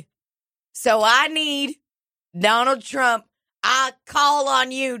 okay? So I need Donald Trump. I call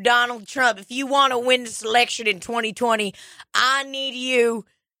on you, Donald Trump. If you want to win this election in 2020, I need you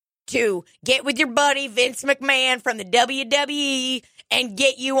to get with your buddy Vince McMahon from the WWE and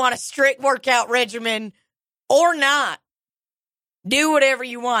get you on a strict workout regimen or not. Do whatever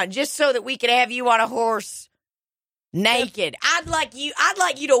you want, just so that we can have you on a horse naked. I'd like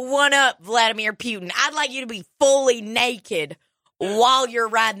you to one up Vladimir Putin. I'd like you to be fully naked while you're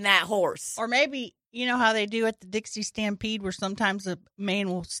riding that horse. Or maybe, you know how they do at the Dixie Stampede, where sometimes a man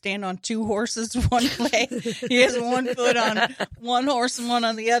will stand on two horses, one leg. He has one foot on one horse and one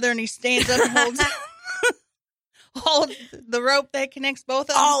on the other, and he stands up and holds the rope that connects both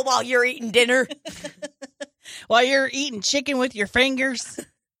of them. All while you're eating dinner. While you're eating chicken with your fingers.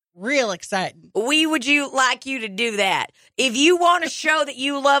 Real exciting. Would you like you to do that? If you want to show that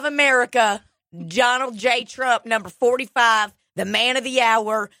you love America, Donald J. Trump, number 45, the man of the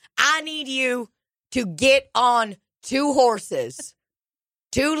hour, I need you to get on two horses,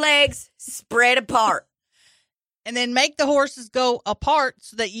 two legs spread apart. And then make the horses go apart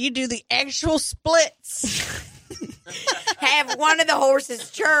so that you do the actual splits. Have one of the horses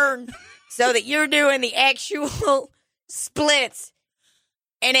turn so that you're doing the actual splits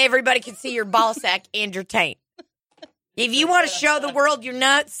and everybody can see your ball sack and your taint. If you want to show the world you're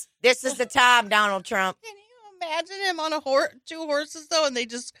nuts, this is the time, Donald Trump. Can you imagine him on two horses, though, and they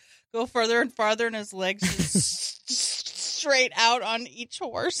just go further and farther and his legs just straight out on each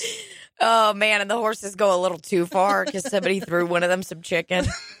horse? Oh, man, and the horses go a little too far because somebody threw one of them some chicken.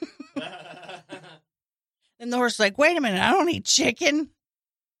 And the horse is like, wait a minute, I don't eat chicken.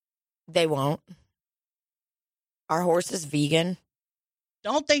 They won't. Our horse is vegan.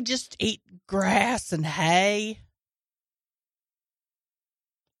 Don't they just eat grass and hay?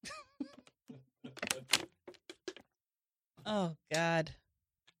 Oh, God.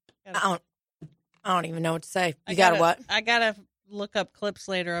 I don't even know what to say. You got what? I gotta look up clips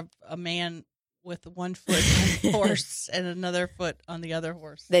later of a man with one foot on the horse and another foot on the other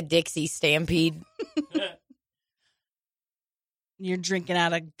horse. The Dixie Stampede. You're drinking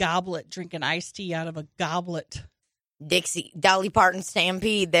out a goblet, drinking iced tea out of a goblet. Dolly Parton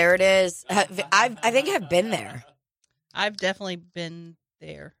Stampede. There it is. I think I've been there. I've definitely been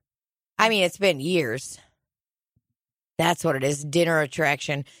there. I mean, it's been years. That's what it is. Dinner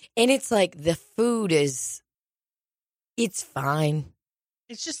attraction. And it's like the food it's fine.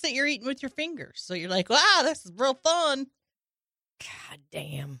 It's just that you're eating with your fingers. So you're like, wow, this is real fun. God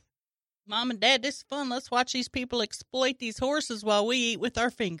damn. Mom and Dad, this is fun. Let's watch these people exploit these horses while we eat with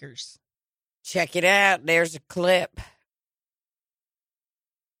our fingers. Check it out. There's a clip.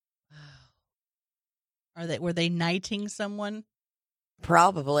 Were they knighting someone?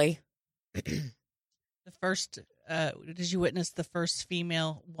 Probably. The first, did you witness the first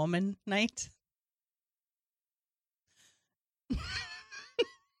female woman knight?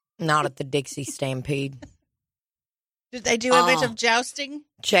 Not at the Dixie Stampede. Did they do a bit of jousting?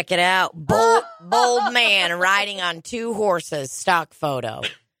 Check it out. Bold man riding on 2 horses. Stock photo.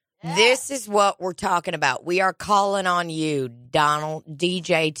 This is what we're talking about. We are calling on you, Donald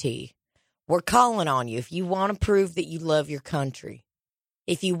DJT. We're calling on you. If you want to prove that you love your country,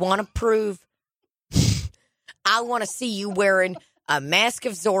 if you want to prove, I want to see you wearing a Mask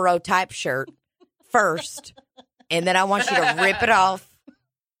of Zorro type shirt first, and then I want you to rip it off,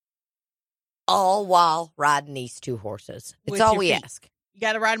 all while riding these 2 horses. It's all we ask. You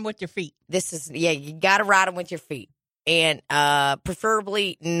got to ride them with your feet. You got to ride them with your feet, and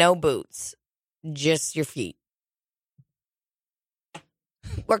preferably no boots, just your feet.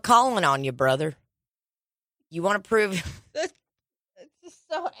 We're calling on you, brother. You want to prove? It's just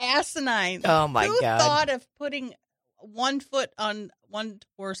so asinine. Oh, my God. Who God. thought of putting one foot on one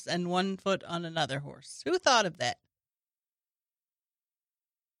horse and one foot on another horse? Who thought of that?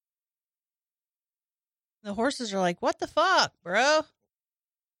 The horses are like, what the fuck, bro?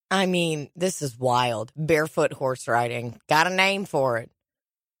 I mean, this is wild. Barefoot horse riding. Got a name for it.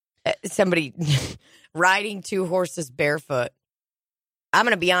 Somebody riding 2 horses barefoot. I'm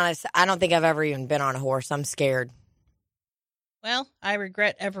going to be honest. I don't think I've ever even been on a horse. I'm scared. Well, I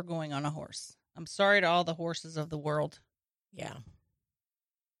regret ever going on a horse. I'm sorry to all the horses of the world. Yeah.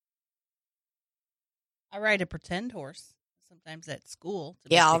 I ride a pretend horse sometimes at school.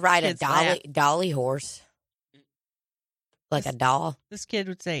 Yeah, I'll ride a dolly horse. Like a doll. This kid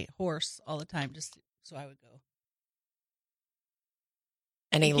would say horse all the time, just so I would go.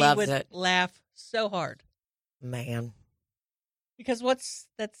 And he loves would it. Laugh so hard. Man. Because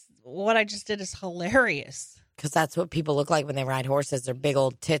that's what I just did is hilarious. Because that's what people look like when they ride horses. Their big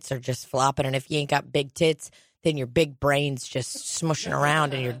old tits are just flopping. And if you ain't got big tits, then your big brain's just smushing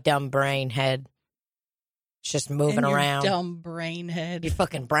around in your dumb brain head. It's just moving around. Dumb brain head. Your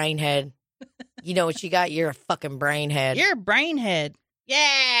fucking brain head. You know what you got? You're a fucking brain head. You're a brain head.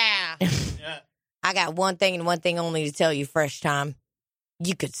 Yeah. I got one thing and one thing only to tell you, Fresh Time.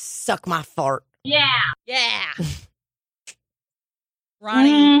 You could suck my fart. Yeah. Yeah.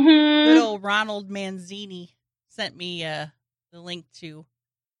 Ronnie, good old Ronald Manzini sent me the link to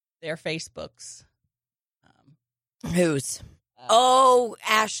their Facebooks. Whose?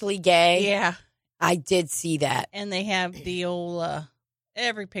 Ashley Gay. Yeah. I did see that. And they have the old,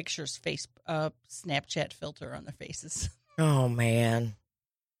 every picture's Snapchat filter on their faces. Oh, man.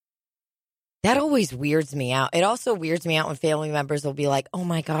 That always weirds me out. It also weirds me out when family members will be like, oh,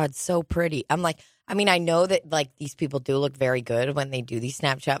 my God, so pretty. I'm like, I mean, I know that, like, these people do look very good when they do these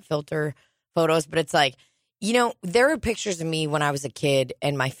Snapchat filter photos, but it's like, you know, there are pictures of me when I was a kid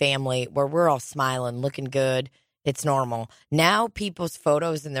and my family where we're all smiling, looking good. It's normal. Now people's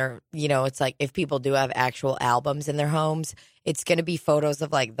photos and their, you know, it's like if people do have actual albums in their homes, it's going to be photos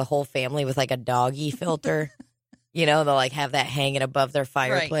of like the whole family with like a doggy filter. You know, they'll like have that hanging above their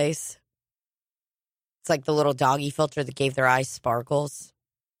fireplace. Right. It's like the little doggy filter that gave their eyes sparkles.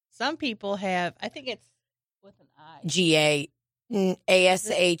 Some people have, I think it's with an I. G-A-A-S-H-L-I.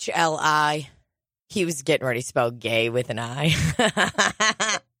 He was getting ready to spell gay with an I.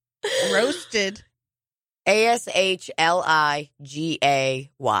 Roasted. A-S-H-L-I-G-A-Y.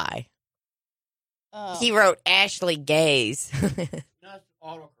 He wrote Ashley Gaze. That's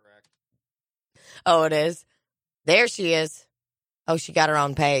autocorrect. Oh, it is? There she is. Oh, she got her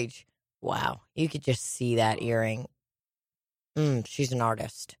own page. Wow. You could just see that earring. She's an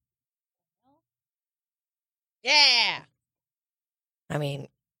artist. Yeah. I mean,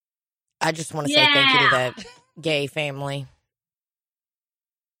 I just want to say thank you to that gay family.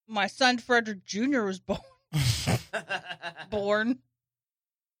 My son Frederick Jr. was born.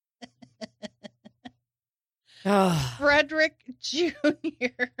 Frederick Jr.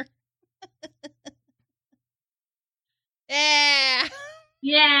 Yeah.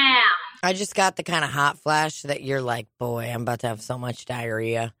 Yeah. I just got the kind of hot flash that you're like, boy, I'm about to have so much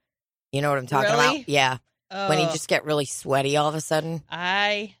diarrhea. You know what I'm talking about? Yeah. When you just get really sweaty all of a sudden.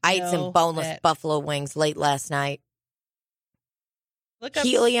 I ate some boneless buffalo wings late last night. Look up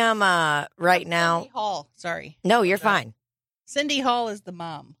Helium right now. Cindy Hall. Sorry. No, you're fine. Cindy Hall is the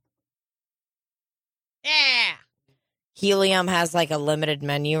mom. Yeah. Helium has like a limited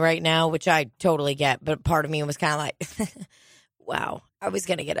menu right now, which I totally get. But part of me was kind of like, wow, I was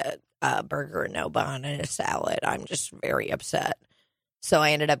going to get a burger and no bun and a salad. I'm just very upset. So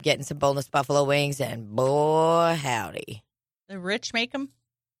I ended up getting some boneless buffalo wings, and boy, howdy. The rich make them?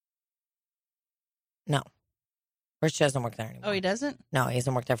 No. Rich doesn't work there anymore. Oh, he doesn't? No, he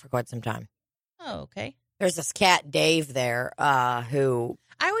hasn't worked there for quite some time. Oh, okay. There's this cat, Dave, there, who...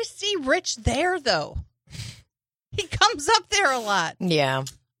 I always see Rich there, though. He comes up there a lot. Yeah.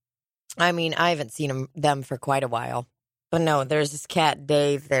 I mean, I haven't seen them for quite a while. But no, there's this cat,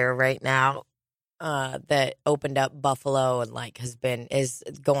 Dave, there right now that opened up Buffalo and, like, is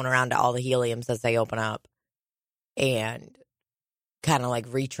going around to all the heliums as they open up. And kind of, like,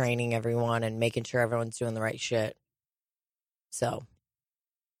 retraining everyone and making sure everyone's doing the right shit. So...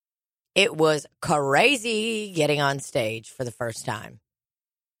 It was crazy getting on stage for the first time.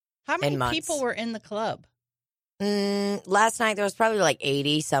 How many months. people were in the club? Last night there was probably like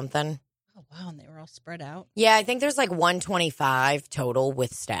 80-something. Oh, wow. And they were all spread out? Yeah, I think there's like 125 total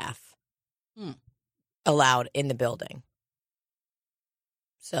with staff allowed in the building.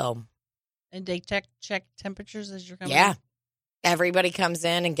 So. And they check temperatures as you're coming Yeah. in? Everybody comes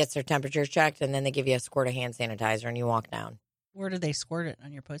in and gets their temperature checked, and then they give you a squirt of hand sanitizer and you walk down. Where do they squirt it?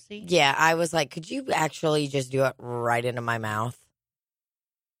 On your pussy? Yeah, I was like, could you actually just do it right into my mouth?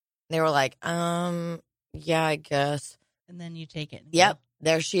 They were like, yeah, I guess. And then you take it. Yep,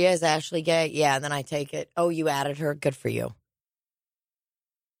 there she is, Ashley Gay. Yeah, and then I take it. Oh, you added her? Good for you.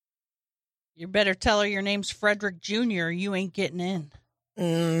 You better tell her your name's Frederick Jr. or you ain't getting in.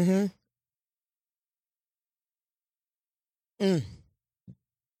 Mm-hmm.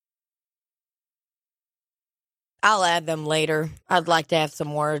 I'll add them later. I'd like to have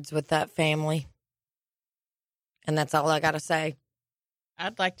some words with that family. And that's all I got to say.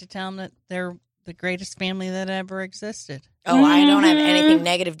 I'd like to tell them that they're the greatest family that ever existed. Oh, I don't have anything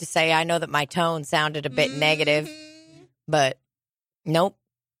negative to say. I know that my tone sounded a bit negative, but nope.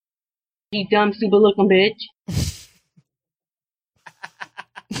 You dumb, stupid looking bitch.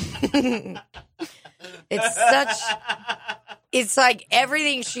 It's like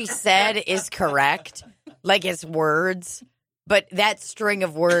everything she said is correct. Like it's words, but that string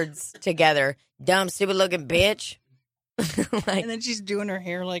of words together, dumb, stupid looking bitch. And then she's doing her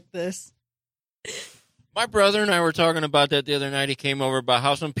hair like this. My brother and I were talking about that the other night. He came over about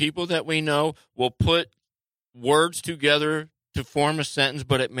how some people that we know will put words together to form a sentence,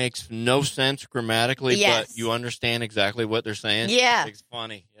 but it makes no sense grammatically, Yes. but you understand exactly what they're saying. Yeah. It's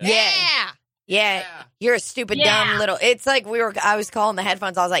funny. Yeah. You're a stupid, dumb little. It's like I was calling the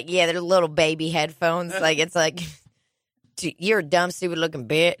headphones. I was like, yeah, they're little baby headphones. Like, it's like, you're a dumb, stupid looking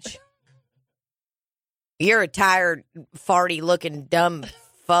bitch. You're a tired, farty looking dumb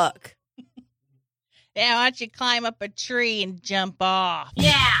fuck. Yeah, why don't you climb up a tree and jump off?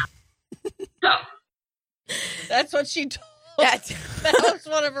 Yeah. That's what she told. That's That was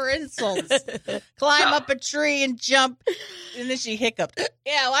one of her insults. Climb up a tree and jump. And then she hiccuped.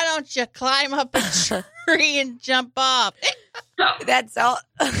 Yeah, why don't you climb up a tree and jump off? That's all.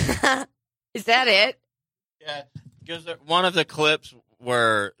 Is that it? Yeah, because one of the clips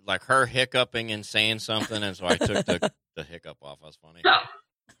were like her hiccuping and saying something, and so I took the hiccup off. That was funny.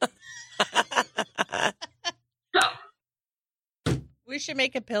 We should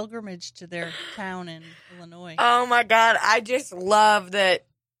make a pilgrimage to their town in Illinois. Oh my God. I just love that.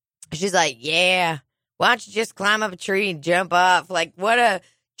 She's like, yeah, why don't you just climb up a tree and jump off? Like, what a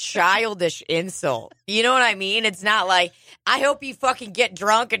childish insult. You know what I mean? It's not like, I hope you fucking get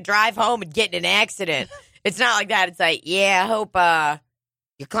drunk and drive home and get in an accident. It's not like that. It's like, yeah, I hope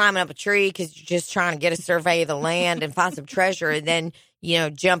you're climbing up a tree because you're just trying to get a survey of the land and find some treasure and then,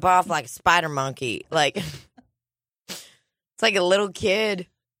 jump off like a spider monkey. Like, it's like a little kid.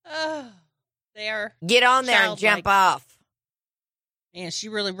 Oh, they are. Get on there and jump off. Man, she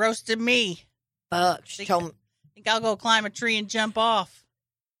really roasted me. Fuck. She told me, I think I'll go climb a tree and jump off.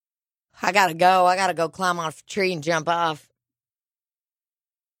 I gotta go climb off a tree and jump off.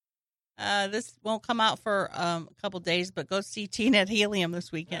 This won't come out for a couple days, but go see Teen at Helium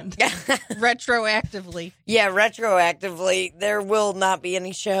this weekend. Retroactively. Yeah, retroactively. There will not be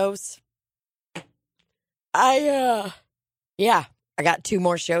any shows. I got 2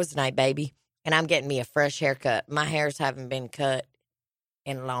 more shows tonight, baby. And I'm getting me a fresh haircut. My hairs haven't been cut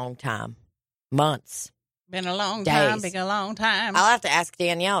in a long time. Months. Been a long time, Days. been a long time. I'll have to ask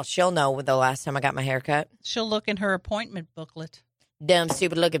Danielle. She'll know the last time I got my haircut. She'll look in her appointment booklet. Dumb,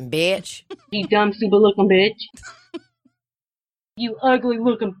 stupid looking bitch. You dumb, stupid looking bitch. You ugly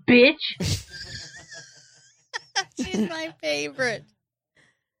looking bitch. She's my favorite.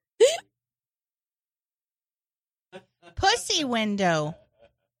 Pussy window.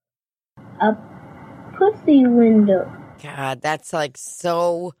 A pussy window. God, that's like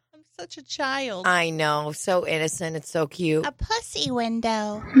so I'm such a child. I know. So innocent. It's so cute. A pussy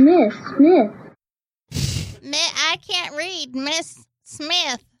window. Miss Smith. I can't read, Miss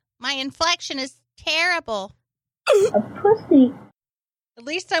Smith. My inflection is terrible. A pussy. At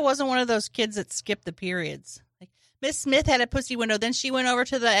least I wasn't one of those kids that skipped the periods. Like, Miss Smith had a pussy window. Then she went over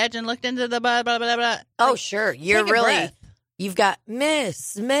to the edge and looked into the blah, blah, blah, blah. Oh, Like, sure. You're take a really, breath. you've got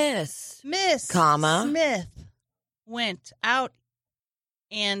Miss, comma. Smith went out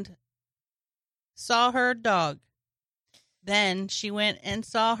and saw her dog. Then she went and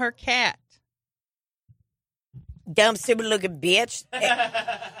saw her cat. Dumb, stupid looking bitch.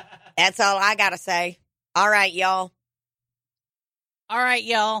 That's all I got to say. All right, y'all. All right,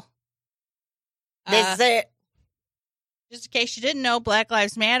 y'all. This is it. Just in case you didn't know, Black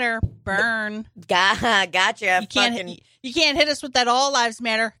Lives Matter. Burn. Gotcha. You can't hit us with that All Lives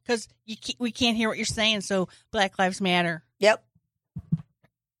Matter because we can't hear what you're saying. So Black Lives Matter. Yep.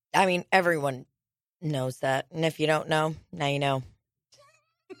 I mean, everyone knows that. And if you don't know, now you know.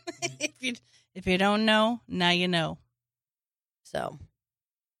 If you don't know, now you know. So.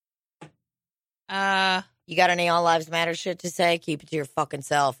 You got any All Lives Matter shit to say? Keep it to your fucking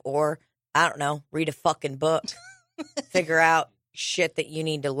self. Or, I don't know, read a fucking book. Figure out shit that you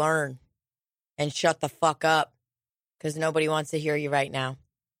need to learn. And shut the fuck up. Because nobody wants to hear you right now.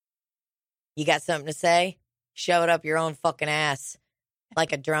 You got something to say? Shove it up your own fucking ass.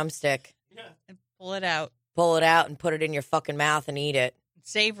 Like a drumstick. And pull it out. Pull it out and put it in your fucking mouth and eat it.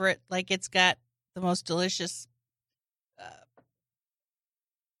 Savor it like it's got the most delicious.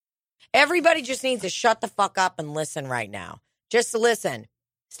 Everybody just needs to shut the fuck up and listen right now. Just listen.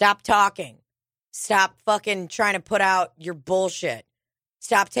 Stop talking. Stop fucking trying to put out your bullshit.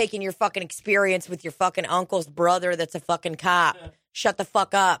 Stop taking your fucking experience with your fucking uncle's brother that's a fucking cop. Shut the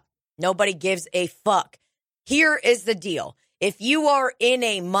fuck up. Nobody gives a fuck. Here is the deal. If you are in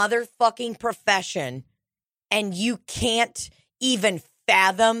a motherfucking profession and you can't even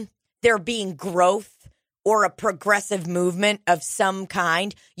fathom there being growth or a progressive movement of some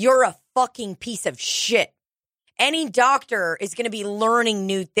kind, you're a fucking piece of shit. Any doctor is going to be learning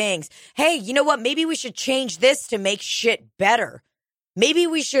new things. Hey, you know what? Maybe we should change this to make shit better. Maybe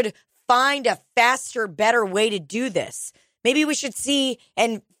we should find a faster, better way to do this. Maybe we should see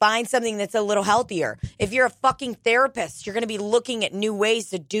and find something that's a little healthier. If you're a fucking therapist, you're going to be looking at new ways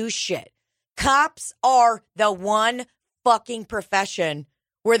to do shit. Cops are the one fucking profession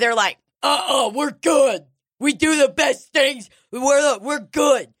where they're like, we're good. We do the best things. We're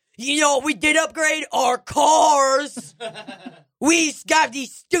good. You know, we did upgrade our cars. We got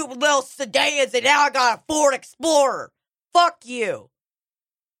these stupid little sedans and now I got a Ford Explorer. Fuck you.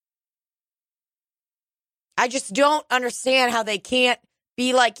 I just don't understand how they can't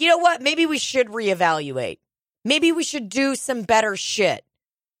be like, you know what? Maybe we should reevaluate. Maybe we should do some better shit.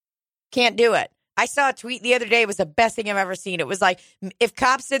 Can't do it. I saw a tweet the other day. It was the best thing I've ever seen. It was like, if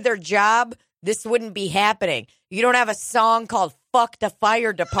cops did their job, this wouldn't be happening. You don't have a song called Fuck the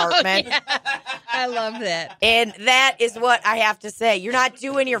Fire Department. Oh, yeah. I love that. And that is what I have to say. You're not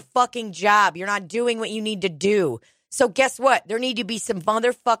doing your fucking job. You're not doing what you need to do. So guess what? There need to be some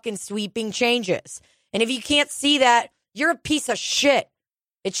motherfucking sweeping changes. And if you can't see that, you're a piece of shit.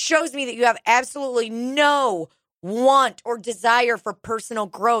 It shows me that you have absolutely no want or desire for personal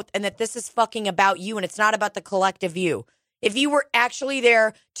growth and that this is fucking about you and it's not about the collective you. If you were actually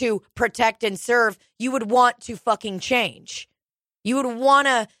there to protect and serve, you would want to fucking change. You would want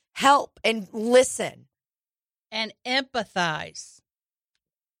to help and listen. And empathize.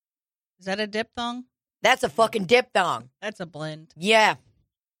 Is that a diphthong? That's a fucking diphthong. That's a blend. Yeah.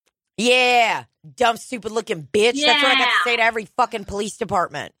 Yeah. Dumb, stupid looking bitch. Yeah. That's what I got to say to every fucking police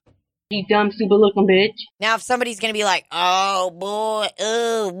department. You dumb, stupid looking bitch. Now, if somebody's going to be like, oh, boy,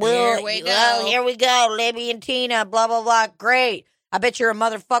 oh, boy, Here we go. oh, here we go, Libby and Tina, blah, blah, blah, great. I bet you're a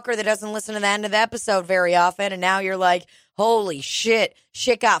motherfucker that doesn't listen to the end of the episode very often, and now you're like, holy shit,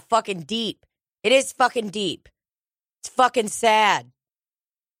 shit got fucking deep. It is fucking deep. It's fucking sad.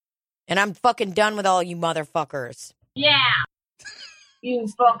 And I'm fucking done with all you motherfuckers. Yeah. You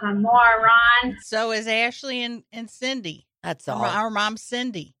fucking moron. So is Ashley and Cindy. That's all. Our mom,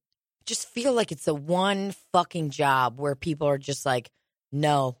 Cindy. Just feel like it's the one fucking job where people are just like,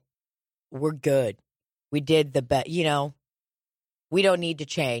 no, we're good. We did the best, you know, we don't need to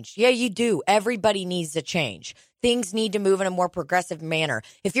change. Yeah, you do. Everybody needs to change. Things need to move in a more progressive manner.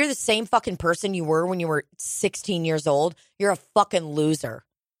 If you're the same fucking person you were when you were 16 years old, you're a fucking loser.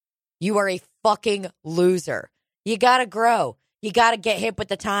 You are a fucking loser. You gotta grow. You gotta get hip with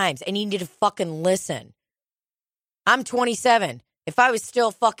the times and you need to fucking listen. I'm 27. If I was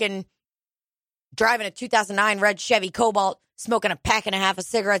still fucking driving a 2009 red Chevy Cobalt smoking a pack and a half of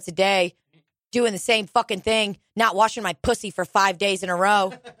cigarettes a day, doing the same fucking thing, not washing my pussy for 5 days in a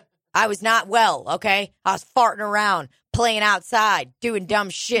row. I was not well, okay? I was farting around, playing outside, doing dumb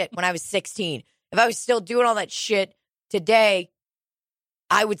shit when I was 16. If I was still doing all that shit today,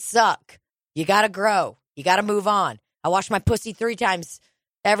 I would suck. You gotta grow. You gotta move on. I wash my pussy 3 times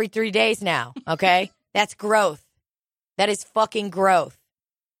every 3 days now, okay? That's growth. That is fucking growth.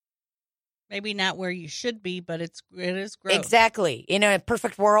 Maybe not where you should be, but it is growth. Exactly. In a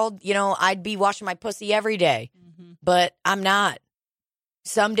perfect world, I'd be washing my pussy every day, but I'm not.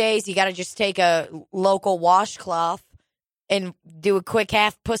 Some days you got to just take a local washcloth and do a quick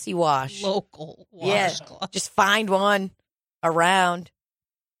half pussy wash. Local washcloth. Just find one around.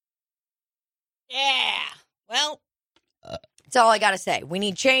 Yeah. Well, that's all I got to say. We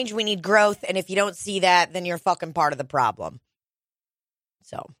need change. We need growth. And if you don't see that, then you're fucking part of the problem.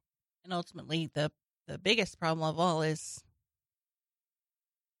 So. And ultimately, the biggest problem of all is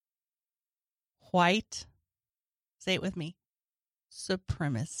white, say it with me,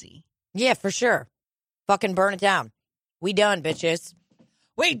 supremacy. Yeah, for sure. Fucking burn it down. We done, bitches.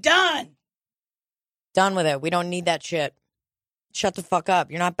 We done. Done with it. We don't need that shit. Shut the fuck up.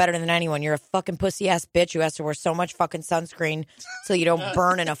 You're not better than anyone. You're a fucking pussy-ass bitch who has to wear so much fucking sunscreen so you don't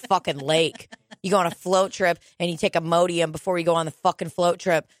burn in a fucking lake. You go on a float trip and you take Imodium before you go on the fucking float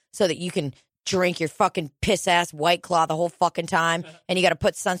trip so that you can drink your fucking piss-ass White Claw the whole fucking time. And you got to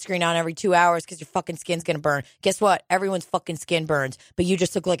put sunscreen on every 2 hours because your fucking skin's going to burn. Guess what? Everyone's fucking skin burns. But you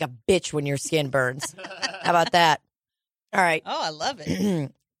just look like a bitch when your skin burns. How about that? All right. Oh, I love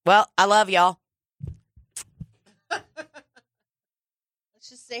it. Well, I love y'all. Let's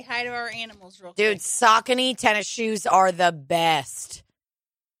just say hi to our animals real Dude, quick. Saucony tennis shoes are the best.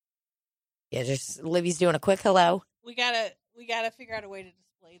 Yeah, just Libby's doing a quick hello. We gotta figure out a way to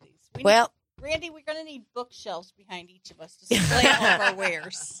display these. Randy, we're gonna need bookshelves behind each of us to display all of our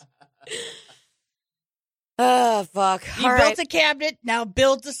wares. Oh, fuck. You All built right. a cabinet, now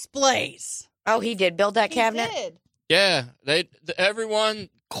build displays. Oh, he did build that cabinet? He did. Yeah, everyone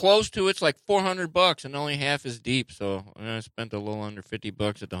close to it's like $400, and only half is deep. So I spent a little under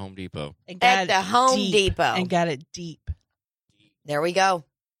 $50 at the Home Depot. And got At the it Home deep, Depot. And got it deep. There we go.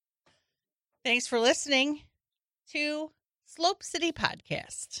 Thanks for listening to Slope City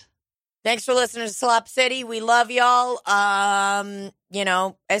Podcast. Thanks for listening to Slop City. We love y'all. As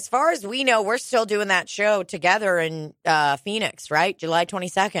far as we know, we're still doing that show together in Phoenix, right? July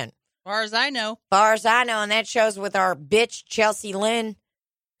 22nd. As far as I know. Far as I know, and that show's with our bitch, Chelsea Lynn,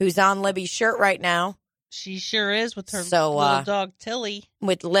 who's on Libby's shirt right now. She sure is with her So, little dog Tilly.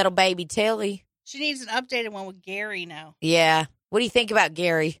 With little baby Tilly. She needs an updated one with Gary now. Yeah. What do you think about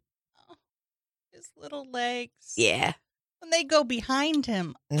Gary? His little legs. Yeah. When they go behind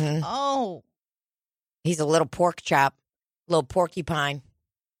him. Mhm. Oh. He's a little pork chop. Little porcupine.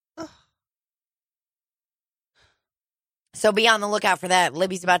 Ugh. So be on the lookout for that.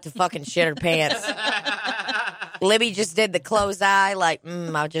 Libby's about to fucking shit her pants. Libby just did the closed eye, like,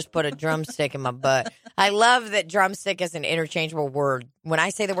 I'll just put a drumstick in my butt. I love that drumstick is an interchangeable word. When I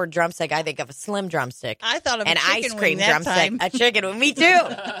say the word drumstick, I think of a slim drumstick. I thought of An a chicken ice cream wing that drumstick. time. A chicken with me too.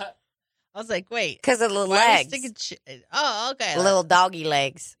 I was like, wait. Because of the why are we legs. sticking oh, okay. Little doggy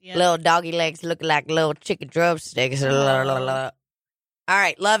legs. Yeah. Little doggy legs look like little chicken drumsticks. All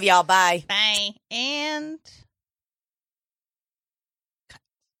right. Love y'all. Bye. Bye. And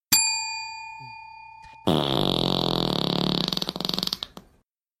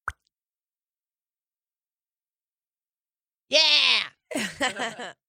yeah.